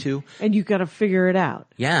nice to. And you got to figure it out.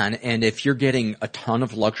 Yeah, and if you're getting a ton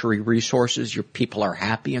of luxury resources, your people are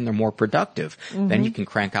happy and they're more productive. Mm-hmm. Then you can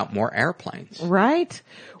crank out more airplanes. Right.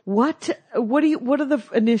 What are the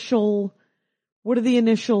initial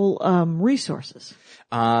resources?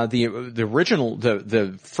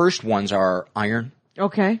 The first ones are iron.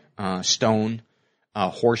 Okay. Stone.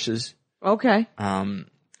 Horses. Okay. And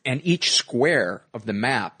each square of the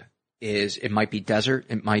map it might be desert,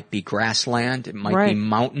 it might be grassland, it might be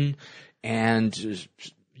mountain, and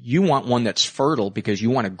you want one that's fertile because you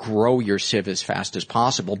want to grow your civ as fast as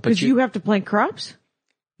possible. But you have to plant crops?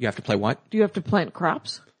 You have to play what? Do you have to plant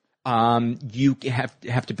crops? You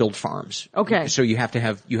have to build farms. Okay. So you have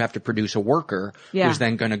to produce a worker who's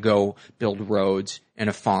then going to go build roads and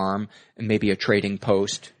a farm and maybe a trading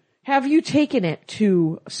post. Have you taken it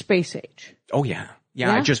to space age? Oh yeah.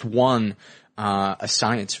 I just won a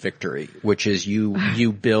science victory, which is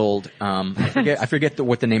you build I forget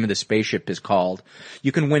what the name of the spaceship is called.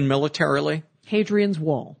 You can win militarily. Hadrian's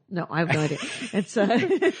Wall. No, I have no idea. It's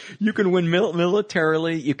you can win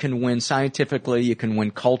militarily, you can win scientifically, you can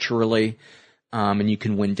win culturally. And you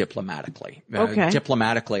can win diplomatically.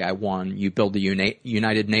 Diplomatically, I won. You build the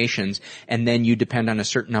United Nations, and then you depend on a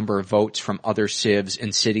certain number of votes from other civs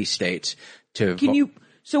and city-states to vote.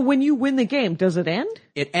 So when you win the game, does it end?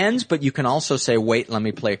 It ends, but you can also say, wait, let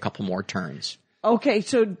me play a couple more turns. Okay,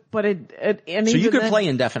 so you can play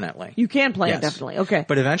indefinitely. You can play indefinitely, okay.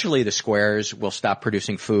 But eventually the squares will stop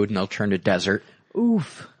producing food and they'll turn to desert.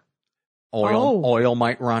 Oof. Oil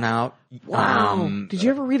might run out. Wow. Did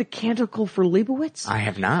you ever read A Canticle for Leibowitz? I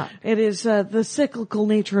have not. It is the cyclical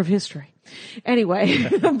nature of history. Anyway,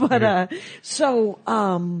 but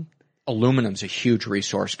aluminum's a huge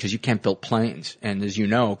resource because you can't build planes, and as you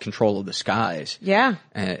know, control of the skies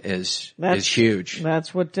is huge.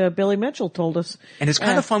 That's what Billy Mitchell told us. And it's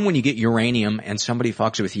kind of fun when you get uranium and somebody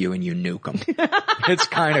fucks with you and you nuke them. It's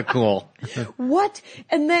kind of cool. What?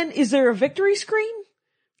 And then is there a victory screen?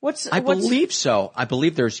 I believe so. I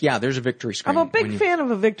believe there's a victory screen. I'm a big fan of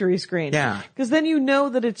a victory screen. Yeah. Because then you know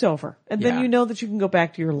that it's over. And then you know that you can go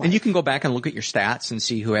back to your life. And you can go back and look at your stats and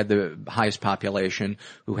see who had the highest population,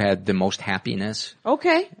 who had the most happiness.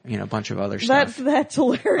 Okay. A bunch of other stuff. That's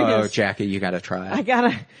hilarious. Oh, Jackie, you gotta try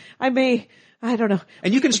it. I don't know.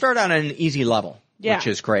 And you can start on an easy level. Yeah. Which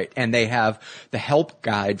is great. And they have the help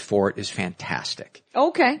guide for it is fantastic.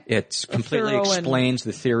 Okay. It completely explains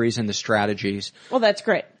the theories and the strategies. Well, that's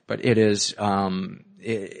great. But it is,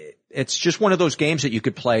 it's just one of those games that you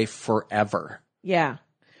could play forever. Yeah.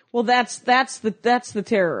 Well, that's the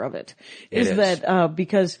terror of it. Is that,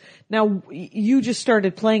 because now you just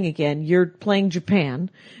started playing again. You're playing Japan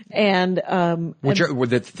and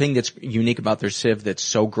the thing that's unique about their Civ that's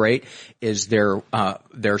so great is their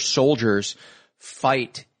soldiers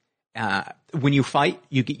fight, when you fight,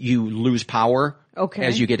 you lose power. Okay.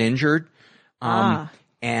 As you get injured.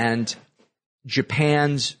 And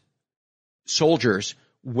Japan's soldiers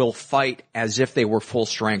will fight as if they were full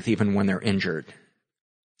strength even when they're injured.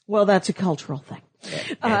 Well, that's a cultural thing.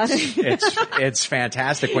 It's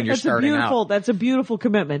fantastic when you're starting out. That's a beautiful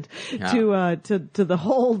commitment to the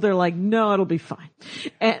whole. They're like, no, it'll be fine.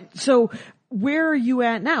 And so, where are you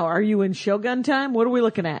at now? Are you in Shogun time? What are we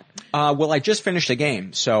looking at? Well, I just finished a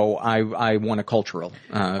game, so I won a cultural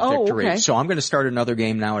victory. Okay. So I'm going to start another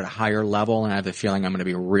game now at a higher level, and I have the feeling I'm going to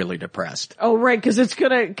be really depressed. Oh, right, because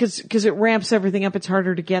it ramps everything up. It's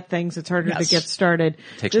harder to get things. It's harder to get started.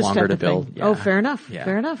 Takes longer to build. Yeah. Oh, fair enough. Yeah.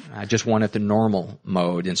 Fair enough. I just won at the normal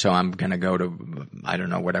mode, and so I'm going to go to, I don't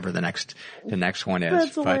know, whatever the next one is.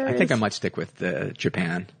 That's but hilarious. I think I might stick with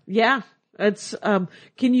Japan. Yeah. It's,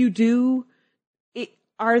 can you do,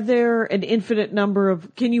 are there an infinite number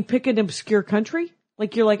of, can you pick an obscure country?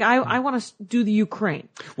 Like you're like, I want to do the Ukraine.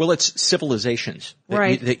 Well, it's civilizations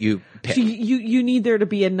that you pick. So you need there to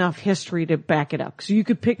be enough history to back it up. So you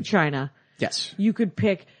could pick China. Yes. You could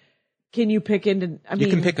pick, can you pick you can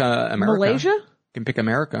pick America. Malaysia? You can pick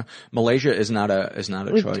America. Malaysia is not a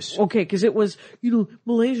choice. Okay, because it was,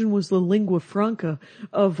 Malaysian was the lingua franca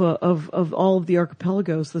of all of the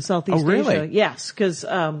archipelagos, the Southeast really? Asia. Yes, because,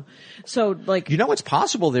 so like. It's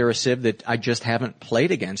possible there is Civ that I just haven't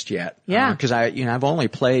played against yet. Yeah. Because I've only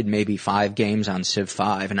played maybe 5 games on Civ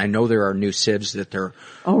 5, and I know there are new Civs that there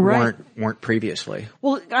weren't previously.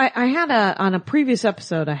 Well, I had on a previous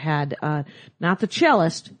episode, I had, not the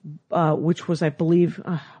cellist, which was, I believe,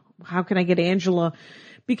 how can I get Angela?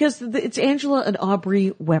 Because it's Angela and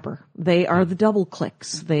Aubrey Weber. They are the Double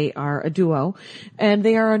Clicks. They are a duo, and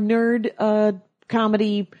they are a nerd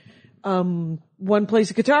comedy. One plays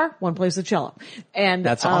the guitar, one plays the cello, and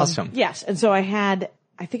that's awesome. Yes, and so I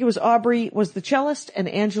think it was Aubrey was the cellist, and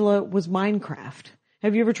Angela was Minecraft.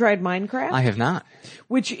 Have you ever tried Minecraft? I have not.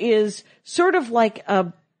 Which is sort of like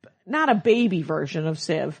not a baby version of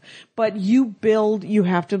Civ, but you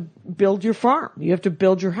have to build your farm. You have to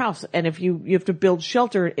build your house. And if you have to build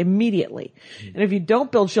shelter immediately. And if you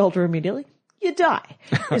don't build shelter immediately, you die.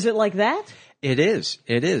 Is it like that? It is.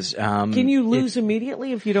 Can you lose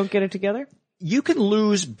immediately if you don't get it together? You can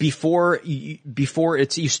lose before you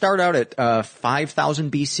start out at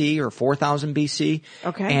 5,000 BC or 4,000 BC.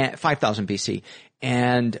 Okay. And 5,000 BC.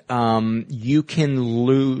 And you can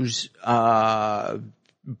lose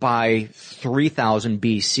by 3000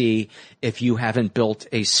 BC if you haven't built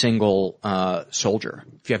a single soldier.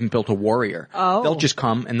 If you haven't built a warrior. Oh. They'll just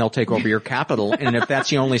come and they'll take over your capital, and if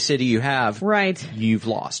that's the only city you have, right, you've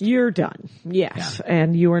lost. You're done. Yes. Yeah.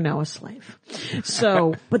 And you are now a slave.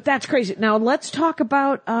 So, but that's crazy. Now let's talk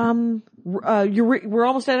about we're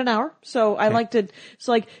almost at an hour, so I like to. It's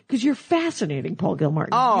like because you're fascinating, Paul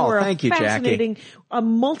Gilmartin. Oh, thank you, fascinating, Jackie. A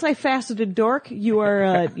multifaceted dork. You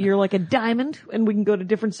are. You're like a diamond, and we can go to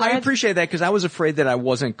different sides. I appreciate that because I was afraid that I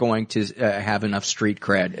wasn't going to have enough street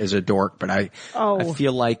cred as a dork, but I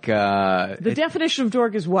feel like the definition of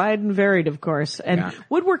dork is wide and varied, of course. And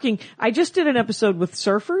woodworking. I just did an episode with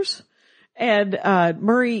surfers, and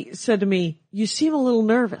Murray said to me, "You seem a little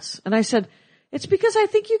nervous," and I said, "It's because I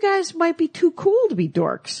think you guys might be too cool to be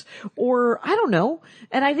dorks." Or, I don't know.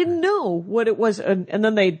 And I didn't know what it was. And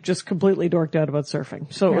then they just completely dorked out about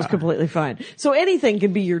surfing. So it was completely fine. So anything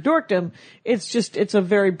can be your dorkdom. It's a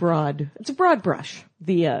very broad, it's a broad brush.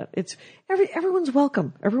 Everyone's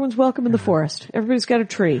welcome. Everyone's welcome in the forest. Everybody's got a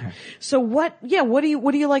tree. So what do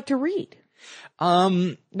you like to read?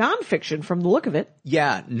 Nonfiction from the look of it.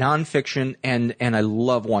 Yeah, nonfiction, and I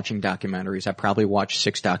love watching documentaries. I probably watch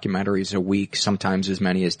 6 documentaries a week, sometimes as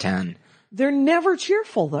many as 10. They're never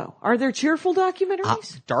cheerful though. Are there cheerful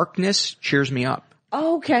documentaries? Darkness cheers me up.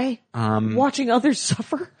 Oh, okay. Watching others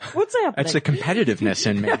suffer? What's happening? That's the competitiveness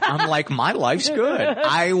in me. I'm like, my life's good.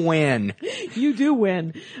 I win. You do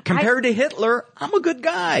win. Compared to Hitler, I'm a good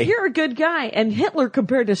guy. You're a good guy. And Hitler,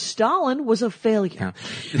 compared to Stalin, was a failure.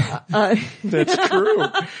 Yeah. That's true.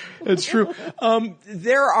 That's true.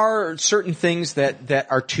 There are certain things that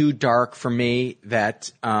are too dark for me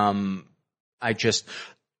that I just...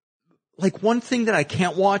 Like, one thing that I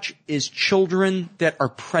can't watch is children that are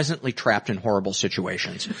presently trapped in horrible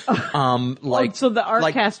situations. So the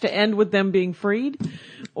arc has to end with them being freed?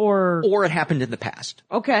 Or it happened in the past.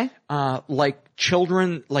 Okay. Like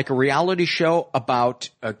children, like a reality show about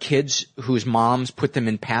kids whose moms put them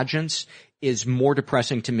in pageants is more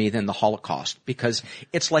depressing to me than the Holocaust, because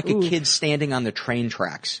it's like a kid standing on the train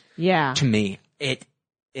tracks. Yeah. To me,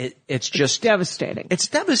 it's just devastating. It's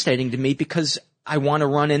devastating to me because I want to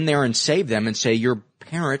run in there and save them and say, your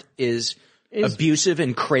parent is abusive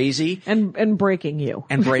and crazy. And breaking you.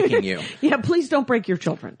 And breaking you. Yeah, please don't break your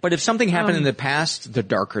children. But if something happened in the past, the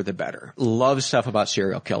darker the better. Love stuff about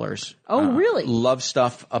serial killers. Oh, really? Love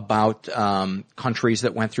stuff about countries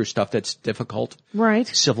that went through stuff that's difficult. Right.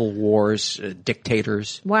 Civil wars,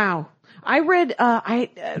 dictators. Wow. I read,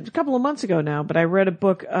 a couple of months ago now, but I read a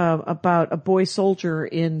book, about a boy soldier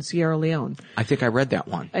in Sierra Leone. I think I read that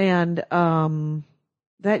one. And,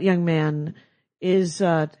 that young man is,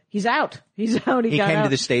 he's out. He's out. He came to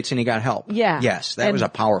the States and he got help. Yeah. Yes. That was a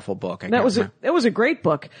powerful book. That was a great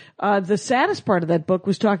book. The saddest part of that book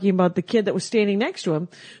was talking about the kid that was standing next to him,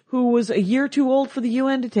 who was a year too old for the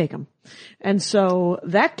UN to take him. And so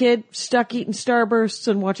that kid stuck eating Starbursts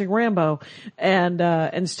and watching Rambo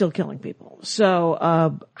and still killing people. So,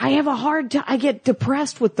 I have a hard time. I get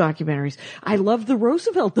depressed with documentaries. I love the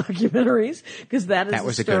Roosevelt documentaries because that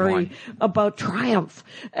was a story about triumph.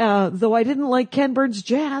 Though I didn't like Ken Burns'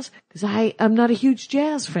 jazz because I'm not a huge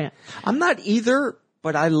jazz fan. I'm not either,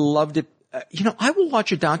 but I loved it. I will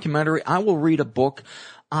watch a documentary. I will read a book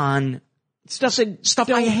on stuff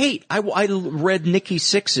I hate. I read Nikki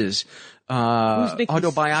Sixx's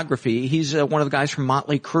autobiography. He's one of the guys from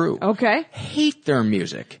Motley Crue. Okay. Hate their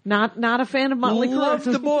music. Not a fan of Motley Crue. Love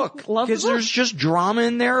the book. Because there's just drama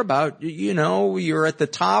in there about, you're at the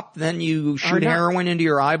top, then you shoot heroin into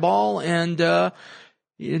your eyeball, and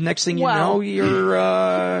next thing you know, you're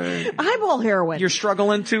eyeball heroin. You're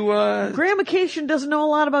struggling to Graham Occasion doesn't know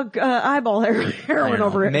a lot about eyeball heroin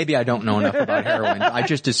over it. Maybe I don't know enough about heroin. I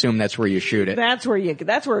just assume that's where you shoot it. That's where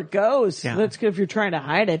it goes. Yeah. That's good if you're trying to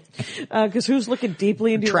hide it. Because who's looking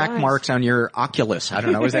deeply into your eyes? Track marks on your oculus. I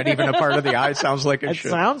don't know. Is that even a part of the eye? Sounds like it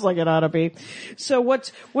should. Sounds like it ought to be. So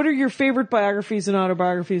what are your favorite biographies and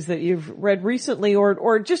autobiographies that you've read recently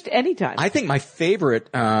or just any time? I think my favorite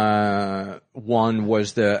one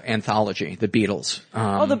was the anthology, the Beatles.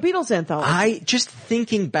 The Beatles anthology. Just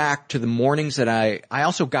thinking back to the mornings that I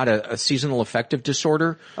also got a seasonal affective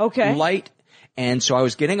disorder. Okay. Light. And so I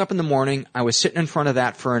was getting up in the morning, I was sitting in front of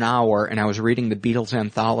that for an hour, and I was reading the Beatles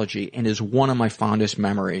anthology, and is one of my fondest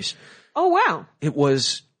memories. Oh, wow. It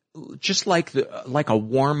was just like a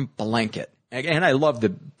warm blanket. And I love the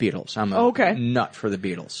Beatles. I'm a nut for the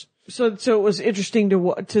Beatles. So it was interesting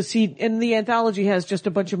to see, and the anthology has just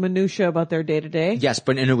a bunch of minutia about their day to day. Yes,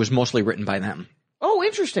 and it was mostly written by them. Oh,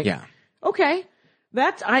 interesting. Yeah. Okay.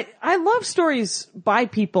 I love stories by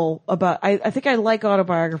people about, I think I like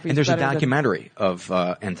autobiographies. And there's a documentary of,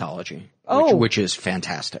 anthology. Which is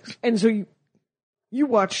fantastic. And so you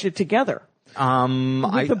watched it together.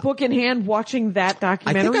 With the book in hand, watching that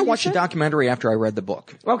documentary. I think I watched the documentary after I read the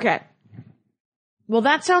book. Okay. Well,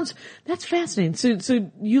 that's fascinating.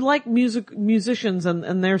 So you like musicians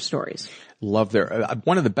and their stories. Love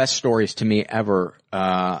one of the best stories to me ever,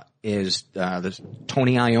 is, this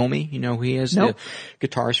Tony Iommi. You know who he is? Nope. The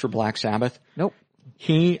guitarist for Black Sabbath. Nope.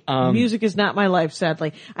 Music is not my life,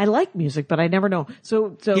 sadly. I like music, but I never know.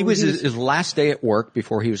 So he was his last day at work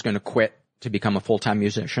before he was going to quit to become a full-time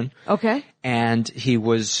musician. Okay. And he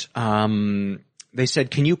was, they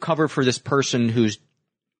said, can you cover for this person who's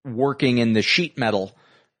working in the sheet metal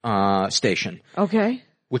station? Okay.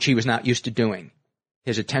 Which he was not used to doing.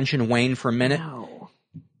 His attention waned for a minute. No.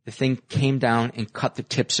 The thing came down and cut the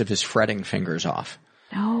tips of his fretting fingers off.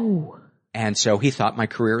 No. And so he thought my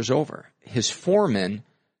career is over. His foreman,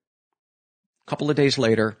 a couple of days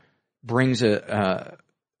later, brings a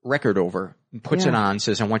record over, puts it on,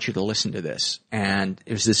 says, I want you to listen to this. And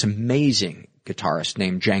it was this amazing guitarist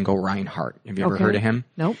named Django Reinhardt. Have you ever heard of him?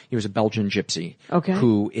 Nope. He was a Belgian gypsy. Okay.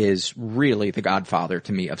 Who is really the godfather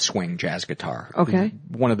to me of swing jazz guitar. Okay.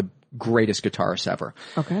 One of the greatest guitarists ever.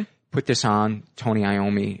 Okay. Put this on. Tony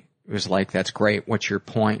Iommi was like, that's great. What's your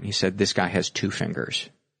point? He said, this guy has 2 fingers.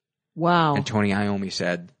 Wow. And Tony Iommi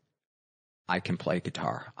said, I can play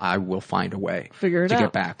guitar. I will find a way to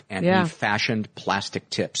get back. And he fashioned plastic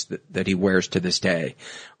tips that he wears to this day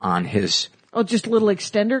on his. Oh, just little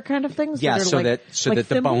extender kind of things? Yeah, so that the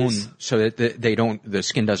thimbles? bone, so that the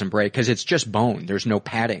skin doesn't break, because it's just bone. There's no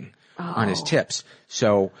padding on his tips.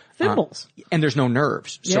 So. Thimbles. And there's no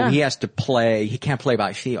nerves. So he has to play, he can't play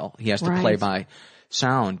by feel. He has to play by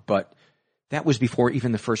sound. But that was before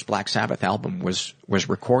even the first Black Sabbath album was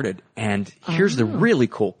recorded. And here's the really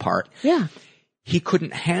cool part. Yeah. He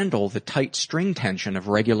couldn't handle the tight string tension of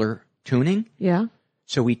regular tuning. Yeah.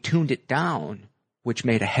 So he tuned it down, which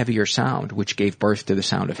made a heavier sound, which gave birth to the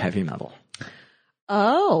sound of heavy metal.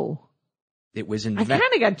 Oh. It was I invented.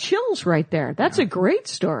 kind of got chills right there. That's a great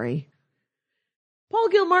story. Paul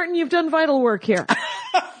Gilmartin, you've done vital work here.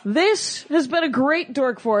 This has been a great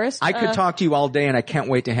Dork Forest. I could talk to you all day, and I can't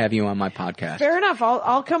wait to have you on my podcast. Fair enough.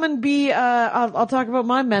 I'll come and be, I'll talk about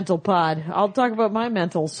my mental pod. I'll talk about my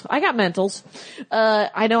mentals. I got mentals.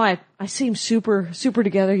 I know I seem super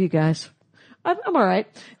together, you guys. I'm all right.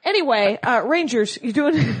 Anyway, Rangers, you're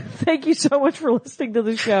doing, thank you so much for listening to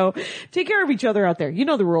the show. Take care of each other out there. You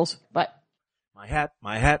know the rules, but. My hat,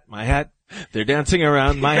 my hat, my hat. They're dancing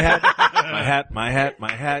around my hat. My hat, my hat,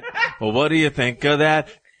 my hat. Well, what do you think of that?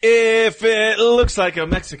 If it looks like a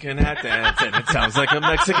Mexican hat dance and it sounds like a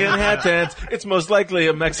Mexican hat dance, it's most likely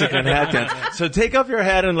a Mexican hat dance. So take off your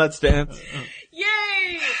hat and let's dance.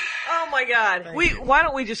 Yay! Oh my God. Why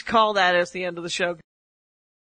don't we just call that as the end of the show?